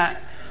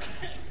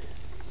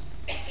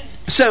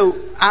 So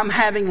I'm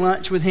having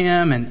lunch with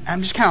him, and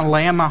I'm just kind of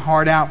laying my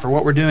heart out for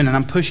what we're doing, and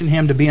I'm pushing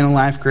him to be in a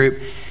life group.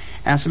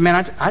 And I said,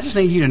 man, I just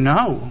need you to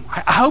know.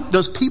 I hope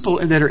those people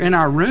that are in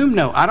our room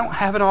know I don't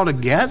have it all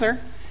together.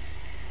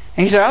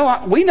 And he said,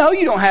 oh, we know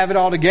you don't have it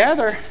all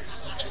together.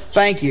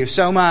 Thank you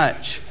so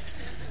much.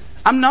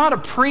 I'm not a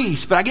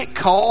priest, but I get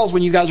calls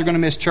when you guys are going to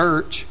miss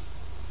church.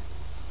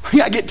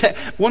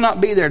 We'll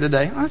not be there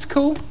today. Oh, that's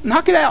cool.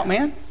 Knock it out,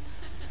 man.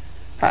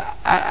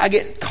 I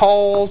get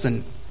calls,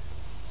 and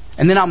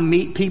then I'll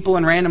meet people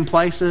in random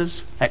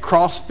places at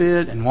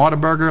CrossFit and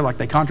Whataburger, like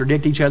they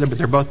contradict each other, but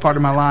they're both part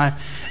of my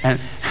life. And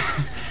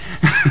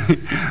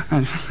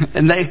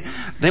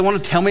they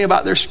want to tell me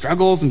about their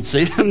struggles and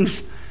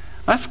sins.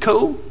 That's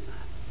cool.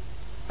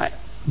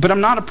 But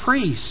I'm not a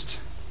priest.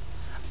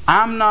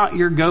 I'm not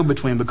your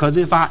go-between, because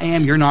if I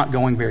am, you're not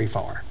going very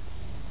far.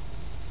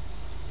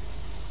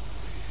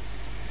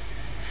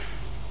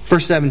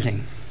 Verse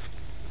 17.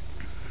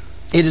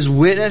 It is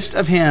witnessed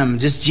of him,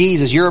 just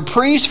Jesus. You're a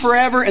priest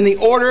forever in the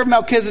order of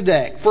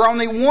Melchizedek. For on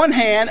the one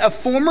hand, a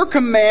former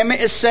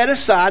commandment is set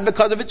aside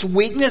because of its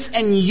weakness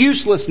and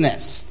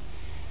uselessness.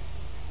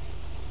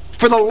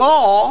 For the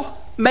law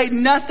made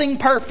nothing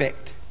perfect.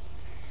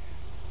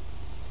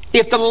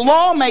 If the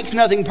law makes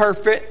nothing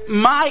perfect,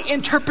 my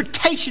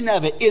interpretation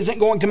of it isn't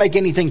going to make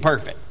anything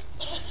perfect.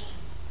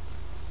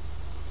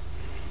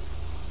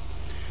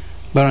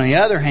 But on the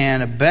other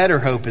hand, a better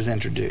hope is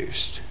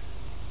introduced,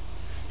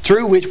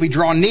 through which we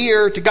draw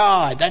near to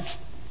God.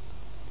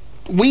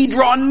 We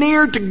draw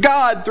near to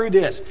God through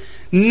this,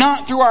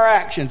 not through our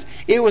actions.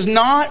 It was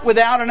not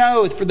without an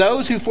oath, for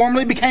those who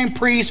formerly became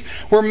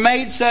priests were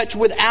made such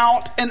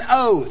without an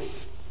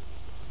oath.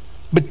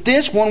 But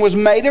this one was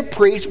made a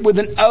priest with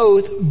an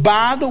oath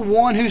by the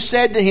one who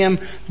said to him,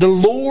 the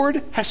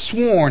Lord has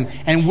sworn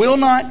and will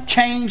not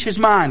change his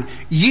mind.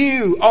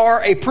 You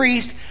are a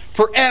priest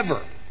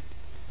forever.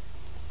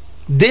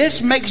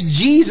 This makes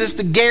Jesus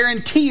the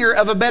guarantor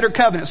of a better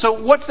covenant. So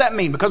what's that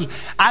mean? Because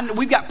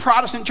we've got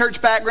Protestant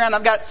church background.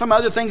 I've got some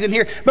other things in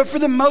here. But for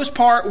the most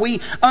part, we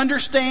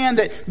understand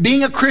that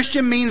being a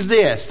Christian means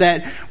this.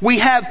 That we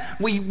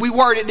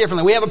word it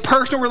differently. We have a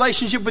personal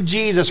relationship with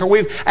Jesus. Or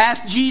we've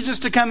asked Jesus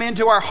to come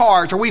into our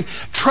hearts. Or we've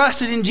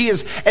trusted in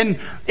Jesus. And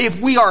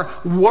if we are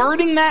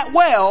wording that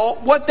well,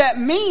 what that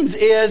means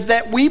is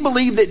that we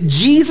believe that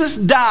Jesus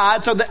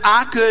died so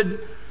that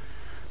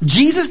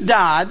Jesus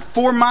died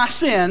for my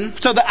sin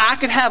so that I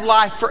could have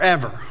life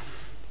forever.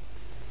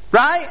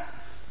 Right?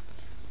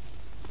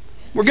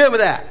 We're good with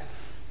that.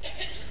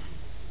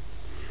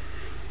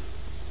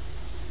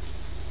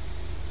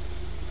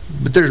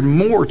 But there's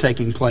more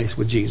taking place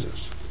with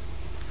Jesus.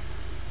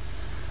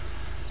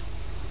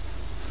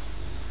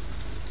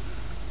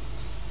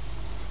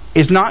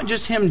 It's not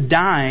just him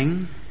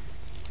dying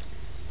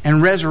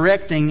and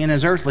resurrecting in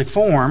his earthly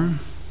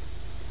form.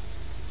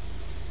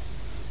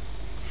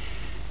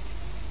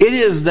 It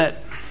is that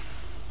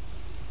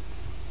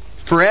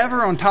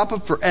forever on top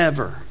of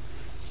forever,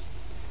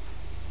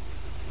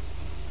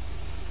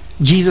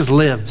 Jesus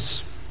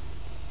lives.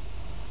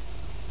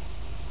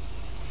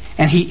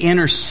 And he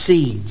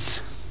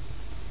intercedes.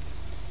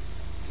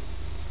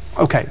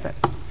 Okay, that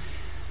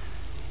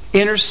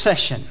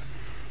intercession.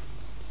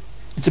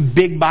 It's a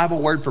big Bible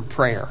word for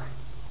prayer.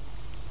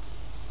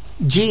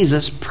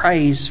 Jesus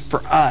prays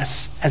for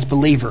us as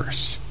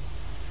believers.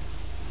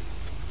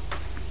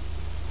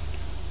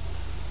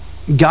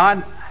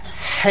 God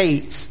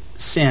hates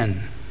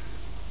sin.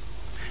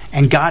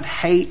 And God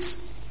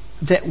hates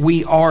that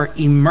we are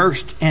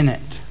immersed in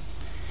it.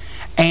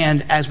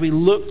 And as we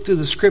look through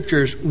the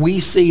scriptures, we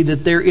see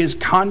that there is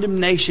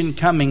condemnation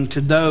coming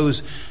to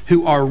those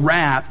who are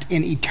wrapped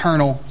in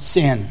eternal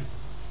sin,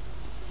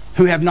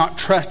 who have not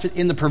trusted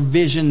in the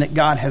provision that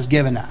God has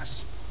given us.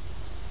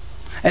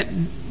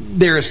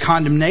 There is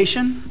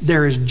condemnation,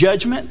 there is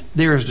judgment,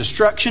 there is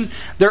destruction.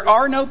 There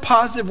are no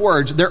positive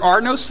words. There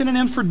are no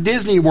synonyms for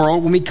Disney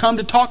World when we come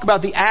to talk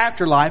about the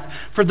afterlife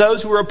for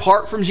those who are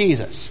apart from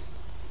Jesus.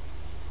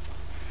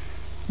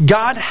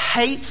 God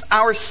hates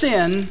our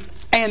sin,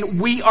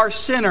 and we are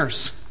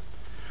sinners.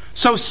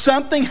 So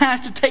something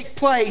has to take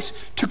place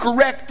to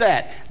correct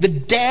that. The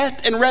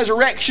death and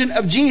resurrection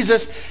of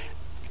Jesus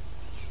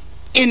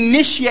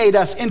initiate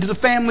us into the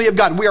family of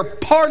God. We are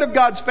part of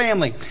God's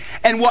family.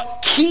 And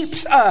what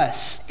keeps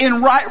us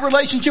in right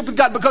relationship with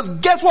God, because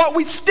guess what?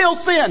 We still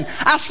sin.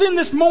 I sinned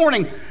this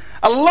morning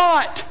a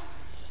lot.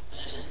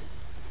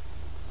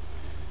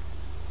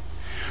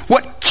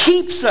 What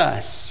keeps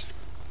us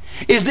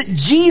is that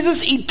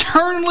Jesus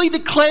eternally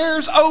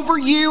declares over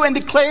you and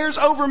declares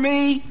over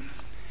me,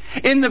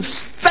 in the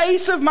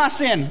face of my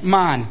sin,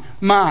 mine.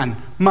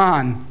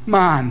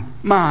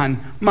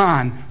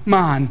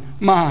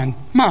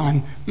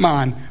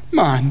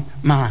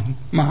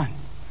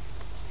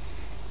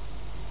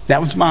 That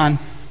one's mine.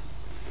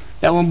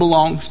 That one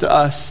belongs to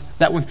us.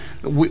 That one,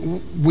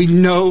 we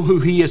know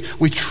who he is.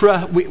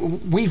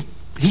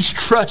 He's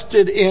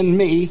trusted in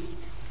me.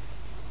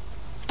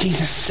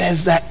 Jesus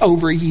says that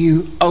over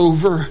you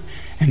over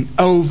and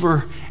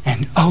over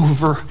and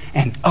over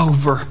and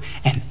over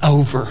and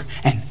over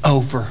and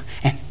over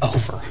and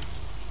over.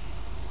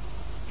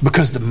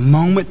 Because the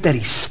moment that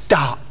he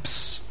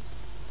stops,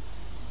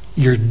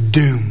 you're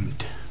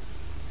doomed.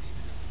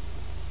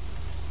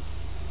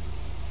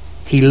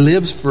 He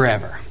lives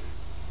forever,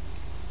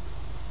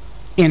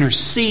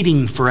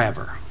 interceding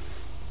forever.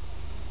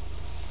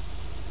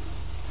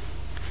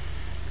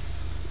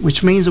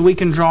 Which means that we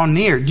can draw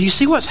near. Do you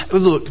see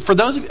look, for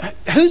those of you,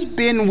 who's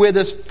been with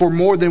us for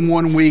more than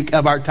 1 week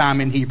of our time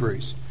in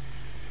Hebrews?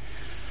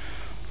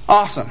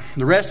 Awesome.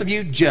 The rest of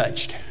you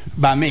judged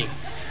by me.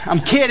 I'm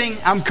kidding.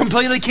 I'm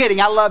completely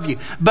kidding. I love you.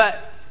 But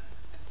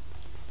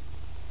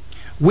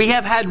we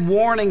have had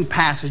warning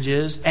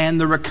passages,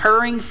 and the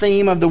recurring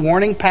theme of the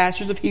warning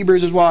passages of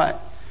Hebrews is what?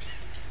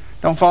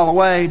 Don't fall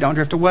away. Don't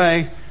drift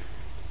away.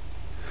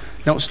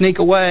 Don't sneak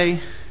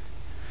away.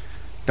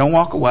 Don't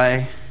walk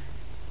away.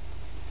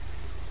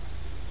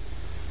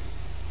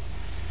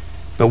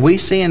 But we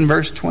see in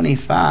verse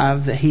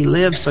 25 that he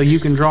lives so you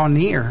can draw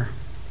near.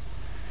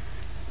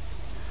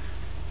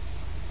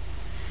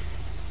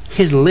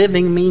 His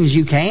living means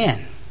you can.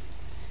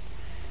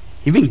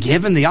 You've been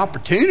given the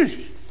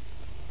opportunity.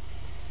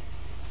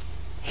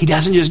 He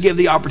doesn't just give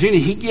the opportunity,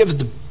 he gives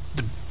the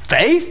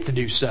faith to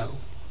do so.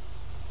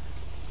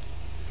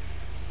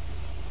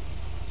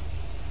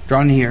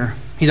 Draw near.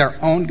 He's our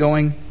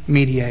ongoing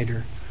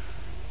mediator.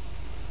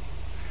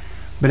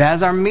 But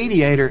as our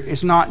mediator,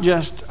 it's not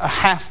just a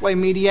halfway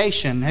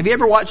mediation. Have you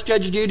ever watched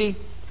Judge Judy?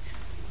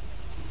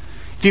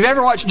 If you've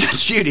ever watched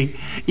Judge Judy,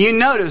 you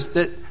notice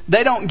that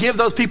they don't give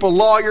those people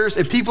lawyers.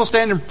 If people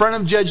stand in front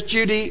of Judge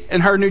Judy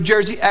in her New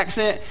Jersey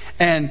accent,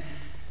 and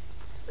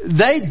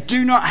they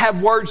do not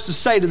have words to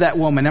say to that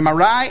woman. Am I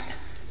right?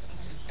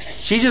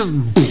 She just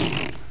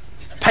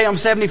pay them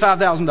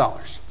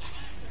 $75,000.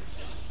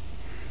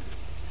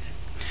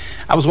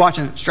 I was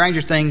watching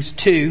Stranger Things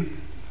 2,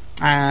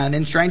 and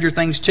in Stranger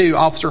Things 2,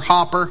 Officer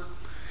Hopper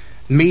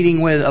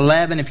meeting with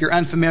 11. If you're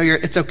unfamiliar,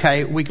 it's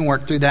okay. We can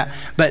work through that.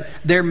 But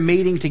they're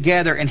meeting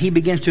together, and he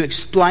begins to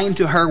explain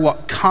to her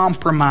what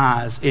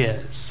compromise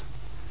is.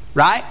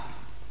 Right?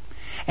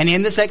 And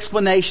in this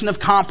explanation of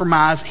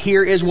compromise,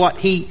 here is what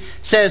he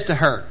says to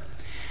her.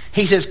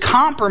 He says,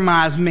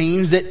 compromise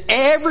means that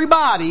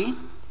everybody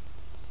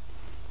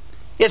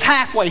is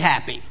halfway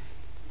happy.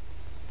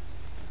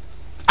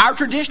 Our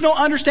traditional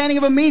understanding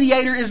of a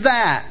mediator is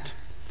that.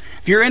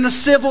 If you're in a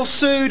civil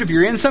suit, if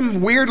you're in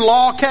some weird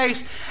law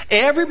case,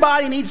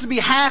 everybody needs to be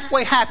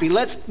halfway happy.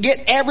 Let's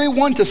get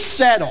everyone to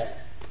settle.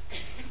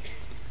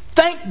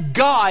 Thank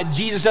God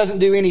Jesus doesn't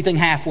do anything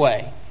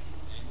halfway.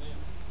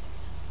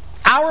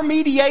 Our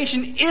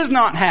mediation is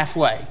not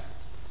halfway.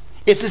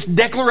 It's this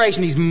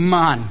declaration, he's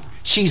mine.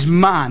 She's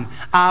mine.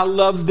 I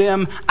love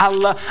them. I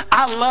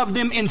love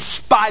them in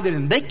spite of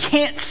them. They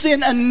can't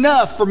sin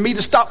enough for me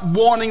to stop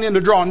wanting them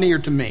to draw near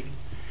to me.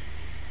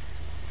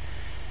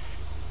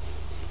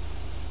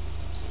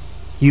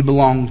 You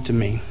belong to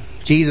me.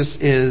 Jesus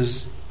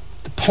is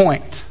the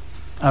point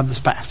of this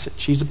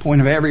passage. He's the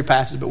point of every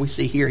passage, but we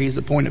see here he's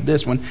the point of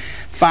this one.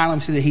 Finally,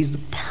 we see that he's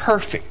the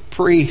perfect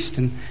priest.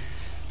 And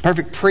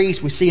perfect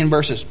priest we see in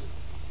verses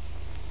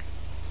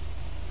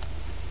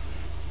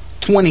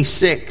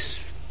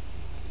 26.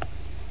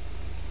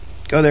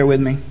 Go there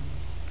with me.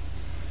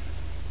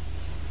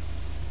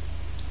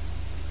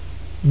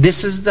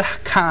 This is the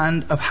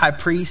kind of high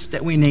priest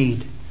that we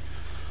need.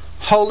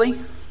 Holy,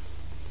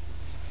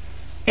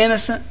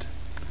 innocent,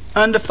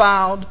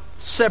 undefiled,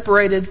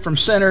 separated from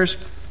sinners,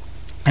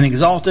 and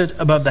exalted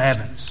above the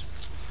heavens.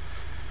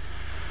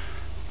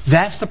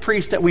 That's the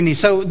priest that we need.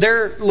 So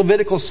their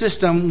Levitical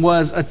system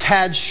was a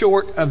tad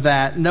short of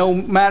that. No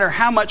matter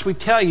how much we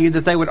tell you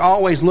that they would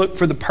always look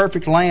for the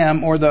perfect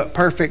lamb or the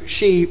perfect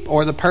sheep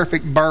or the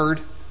perfect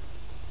bird.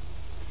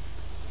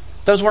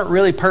 Those weren't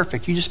really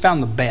perfect. You just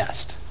found the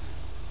best.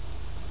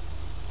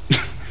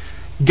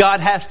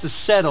 God has to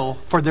settle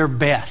for their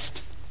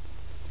best.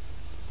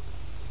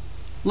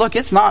 Look,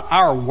 it's not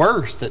our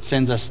worst that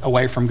sends us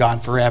away from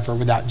God forever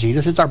without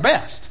Jesus. It's our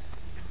best.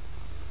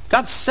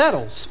 God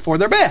settles for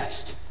their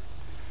best.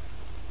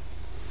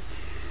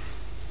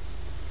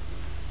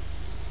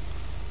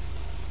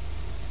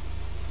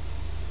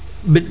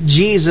 But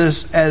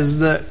Jesus, as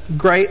the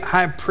great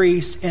high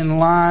priest in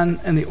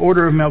line in the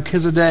order of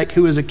Melchizedek,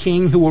 who is a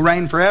king who will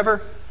reign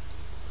forever,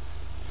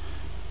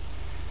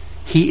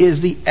 he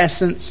is the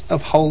essence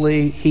of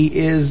holy. He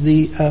is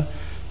the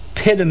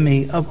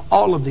epitome of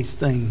all of these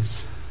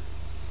things.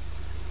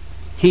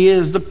 He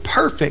is the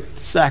perfect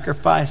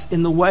sacrifice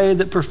in the way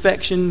that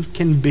perfection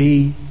can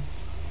be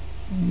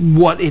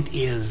what it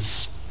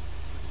is.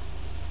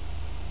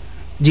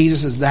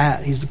 Jesus is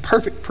that. He's the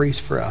perfect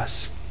priest for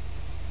us.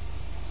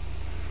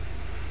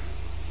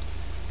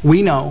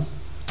 We know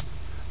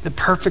that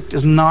perfect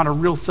is not a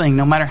real thing,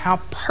 no matter how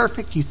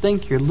perfect you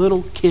think your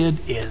little kid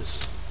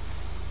is.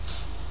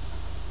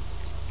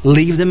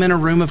 Leave them in a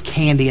room of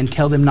candy and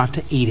tell them not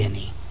to eat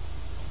any.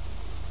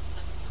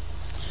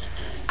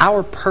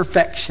 Our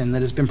perfection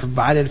that has been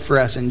provided for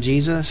us in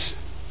Jesus,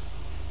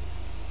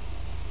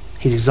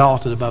 he's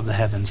exalted above the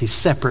heavens. He's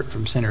separate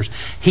from sinners.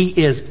 He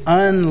is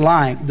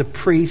unlike the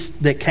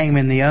priest that came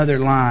in the other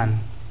line,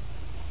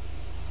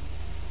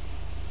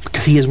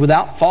 because he is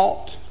without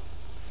fault.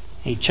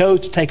 He chose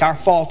to take our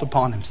fault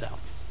upon himself.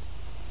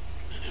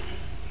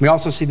 We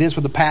also see this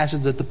with the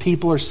passage that the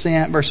people are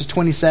sent, verses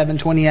 27,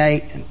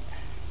 28. And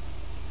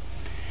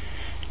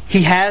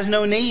he has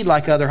no need,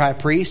 like other high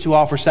priests, to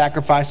offer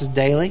sacrifices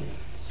daily.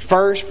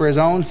 First for his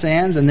own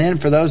sins and then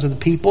for those of the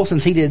people,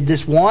 since he did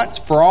this once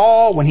for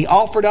all when he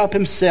offered up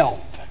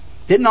himself.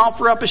 Didn't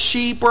offer up a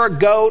sheep or a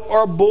goat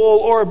or a bull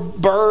or a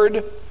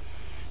bird.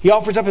 He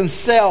offers up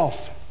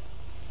himself.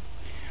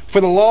 For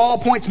the law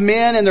appoints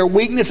men in their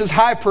weakness as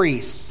high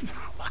priests.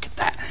 Look at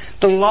that.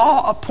 The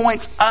law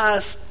appoints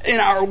us in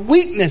our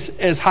weakness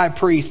as high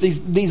priests,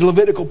 these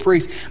Levitical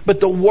priests. But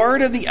the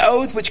word of the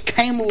oath, which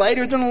came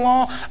later than the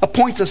law,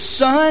 appoints a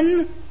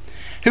son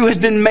who has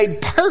been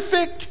made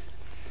perfect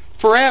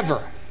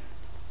forever.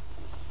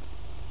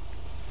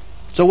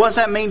 So what's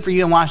that mean for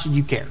you, and why should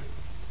you care?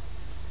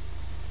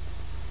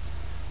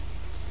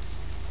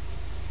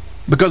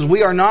 Because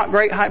we are not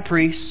great high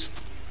priests,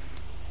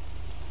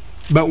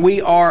 but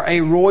we are a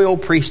royal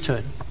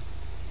priesthood.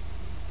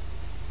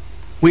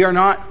 We are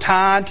not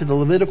tied to the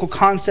Levitical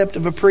concept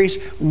of a priest.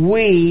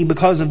 We,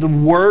 because of the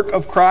work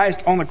of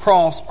Christ on the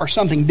cross, are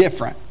something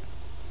different.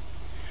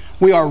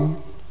 We are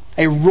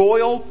a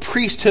royal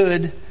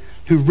priesthood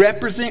who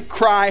represent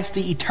Christ,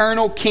 the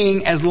eternal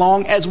King, as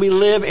long as we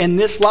live in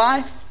this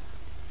life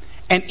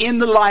and in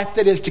the life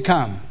that is to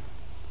come.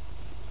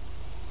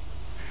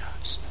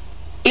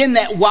 In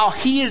that, while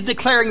he is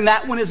declaring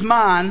that one is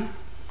mine,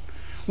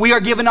 we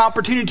are given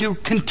opportunity to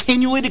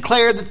continually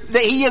declare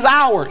that he is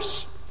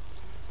ours.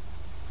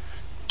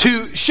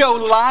 To show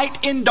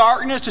light in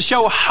darkness, to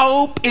show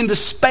hope in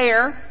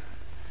despair.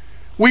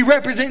 We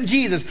represent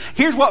Jesus.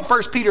 Here's what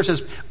 1 Peter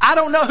says. I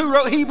don't know who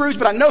wrote Hebrews,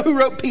 but I know who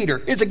wrote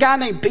Peter. It's a guy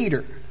named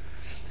Peter.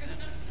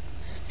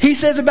 He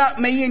says about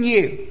me and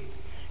you,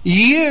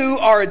 you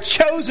are a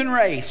chosen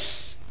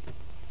race.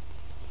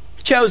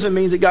 Chosen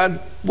means that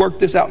God worked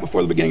this out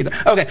before the beginning of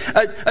time. Okay,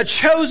 a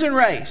chosen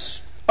race,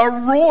 a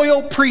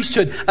royal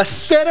priesthood, a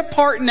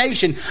set-apart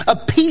nation, a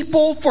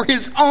people for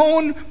his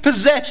own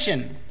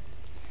possession.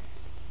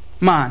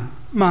 Mine,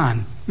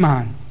 mine,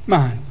 mine,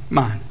 mine,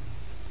 mine.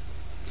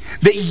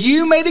 That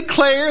you may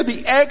declare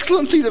the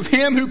excellencies of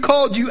him who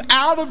called you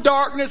out of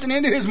darkness and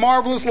into his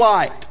marvelous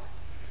light.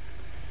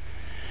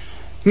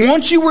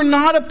 Once you were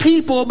not a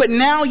people, but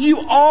now you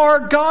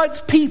are God's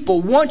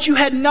people. Once you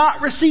had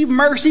not received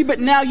mercy, but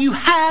now you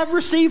have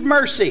received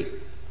mercy.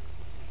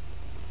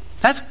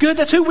 That's good.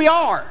 That's who we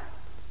are.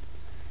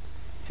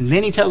 And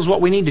then he tells us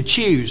what we need to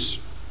choose.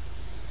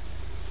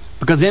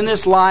 Because in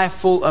this life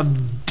full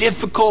of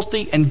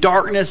difficulty and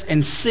darkness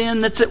and sin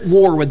that's at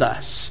war with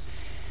us,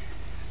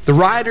 the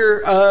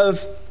writer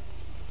of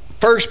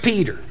 1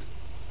 Peter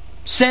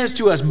says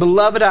to us,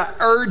 Beloved, I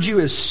urge you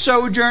as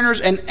sojourners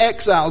and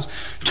exiles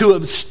to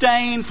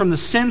abstain from the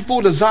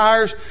sinful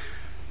desires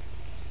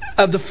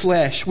of the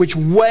flesh, which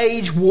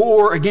wage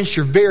war against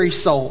your very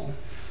soul.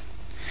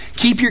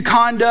 Keep your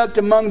conduct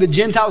among the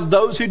Gentiles,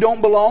 those who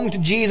don't belong to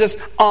Jesus,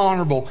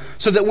 honorable,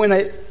 so that when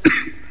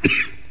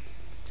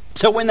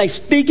they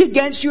speak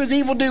against you as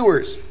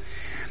evildoers,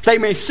 they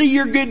may see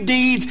your good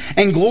deeds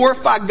and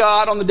glorify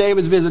God on the day of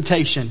his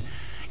visitation.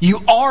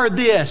 You are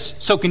this,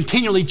 so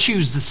continually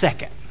choose the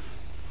second.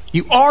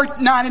 You are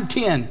 9 and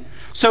 10,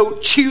 so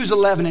choose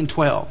 11 and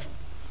 12.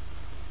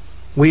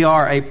 We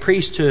are a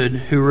priesthood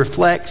who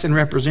reflects and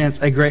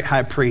represents a great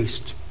high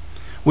priest.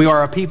 We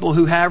are a people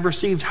who have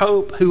received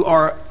hope, who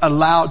are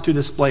allowed to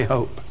display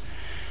hope.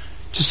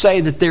 To say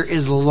that there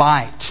is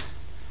light,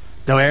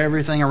 though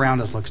everything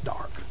around us looks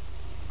dark.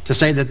 To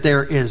say that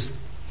there is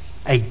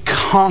a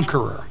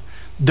conqueror,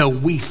 though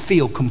we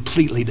feel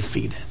completely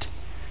defeated.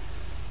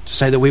 To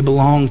say that we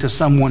belong to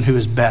someone who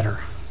is better.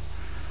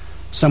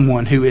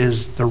 Someone who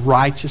is the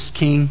righteous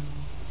king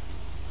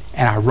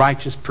and our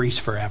righteous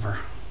priest forever.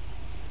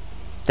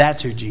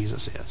 That's who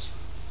Jesus is.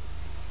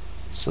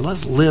 So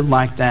let's live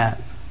like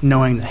that,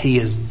 knowing that he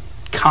is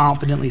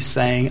confidently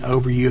saying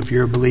over you, if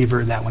you're a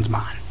believer, that one's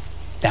mine.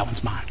 That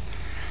one's mine.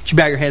 Would you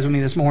bow your heads with me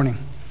this morning?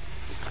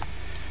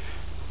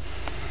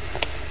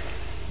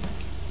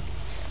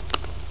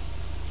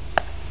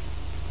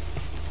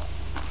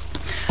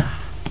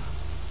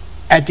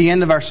 At the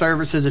end of our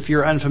services, if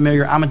you're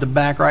unfamiliar, I'm at the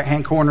back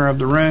right-hand corner of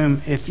the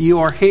room. If you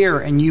are here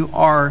and you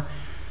are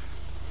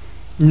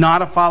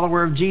not a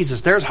follower of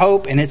Jesus, there's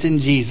hope and it's in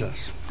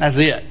Jesus. That's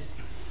it.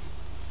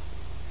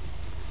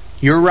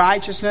 Your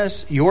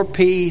righteousness, your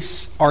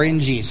peace are in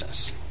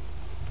Jesus.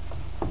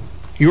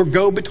 Your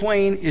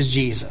go-between is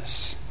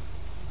Jesus.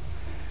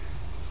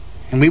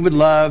 And we would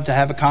love to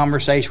have a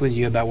conversation with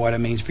you about what it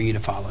means for you to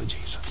follow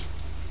Jesus,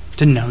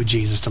 to know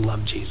Jesus, to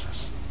love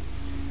Jesus.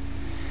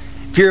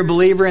 If you're a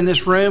believer in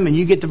this room and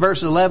you get to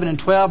verses 11 and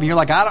 12 and you're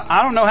like,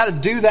 I don't know how to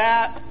do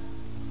that,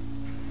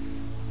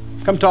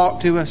 come talk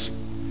to us.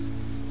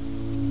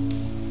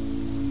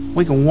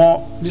 We can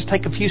walk, just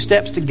take a few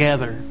steps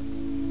together,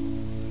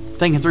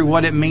 thinking through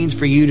what it means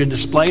for you to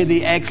display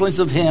the excellence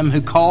of him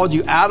who called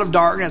you out of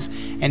darkness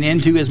and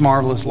into his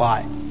marvelous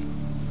light.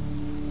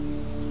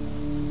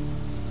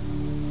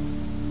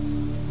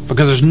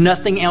 Because there's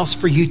nothing else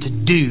for you to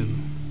do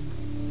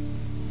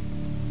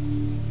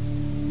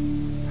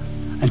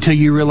until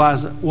you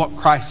realize what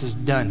Christ has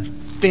done.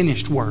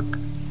 Finished work.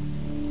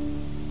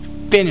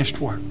 Finished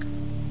work.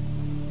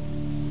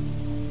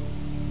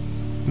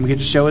 And we get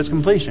to show its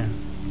completion.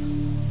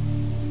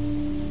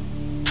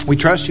 We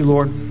trust you,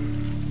 Lord.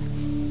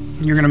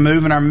 You're going to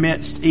move in our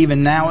midst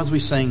even now as we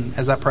sing,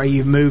 as I pray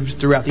you've moved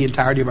throughout the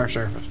entirety of our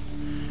service.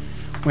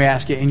 We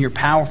ask it in your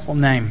powerful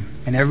name.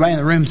 And everybody in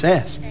the room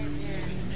says...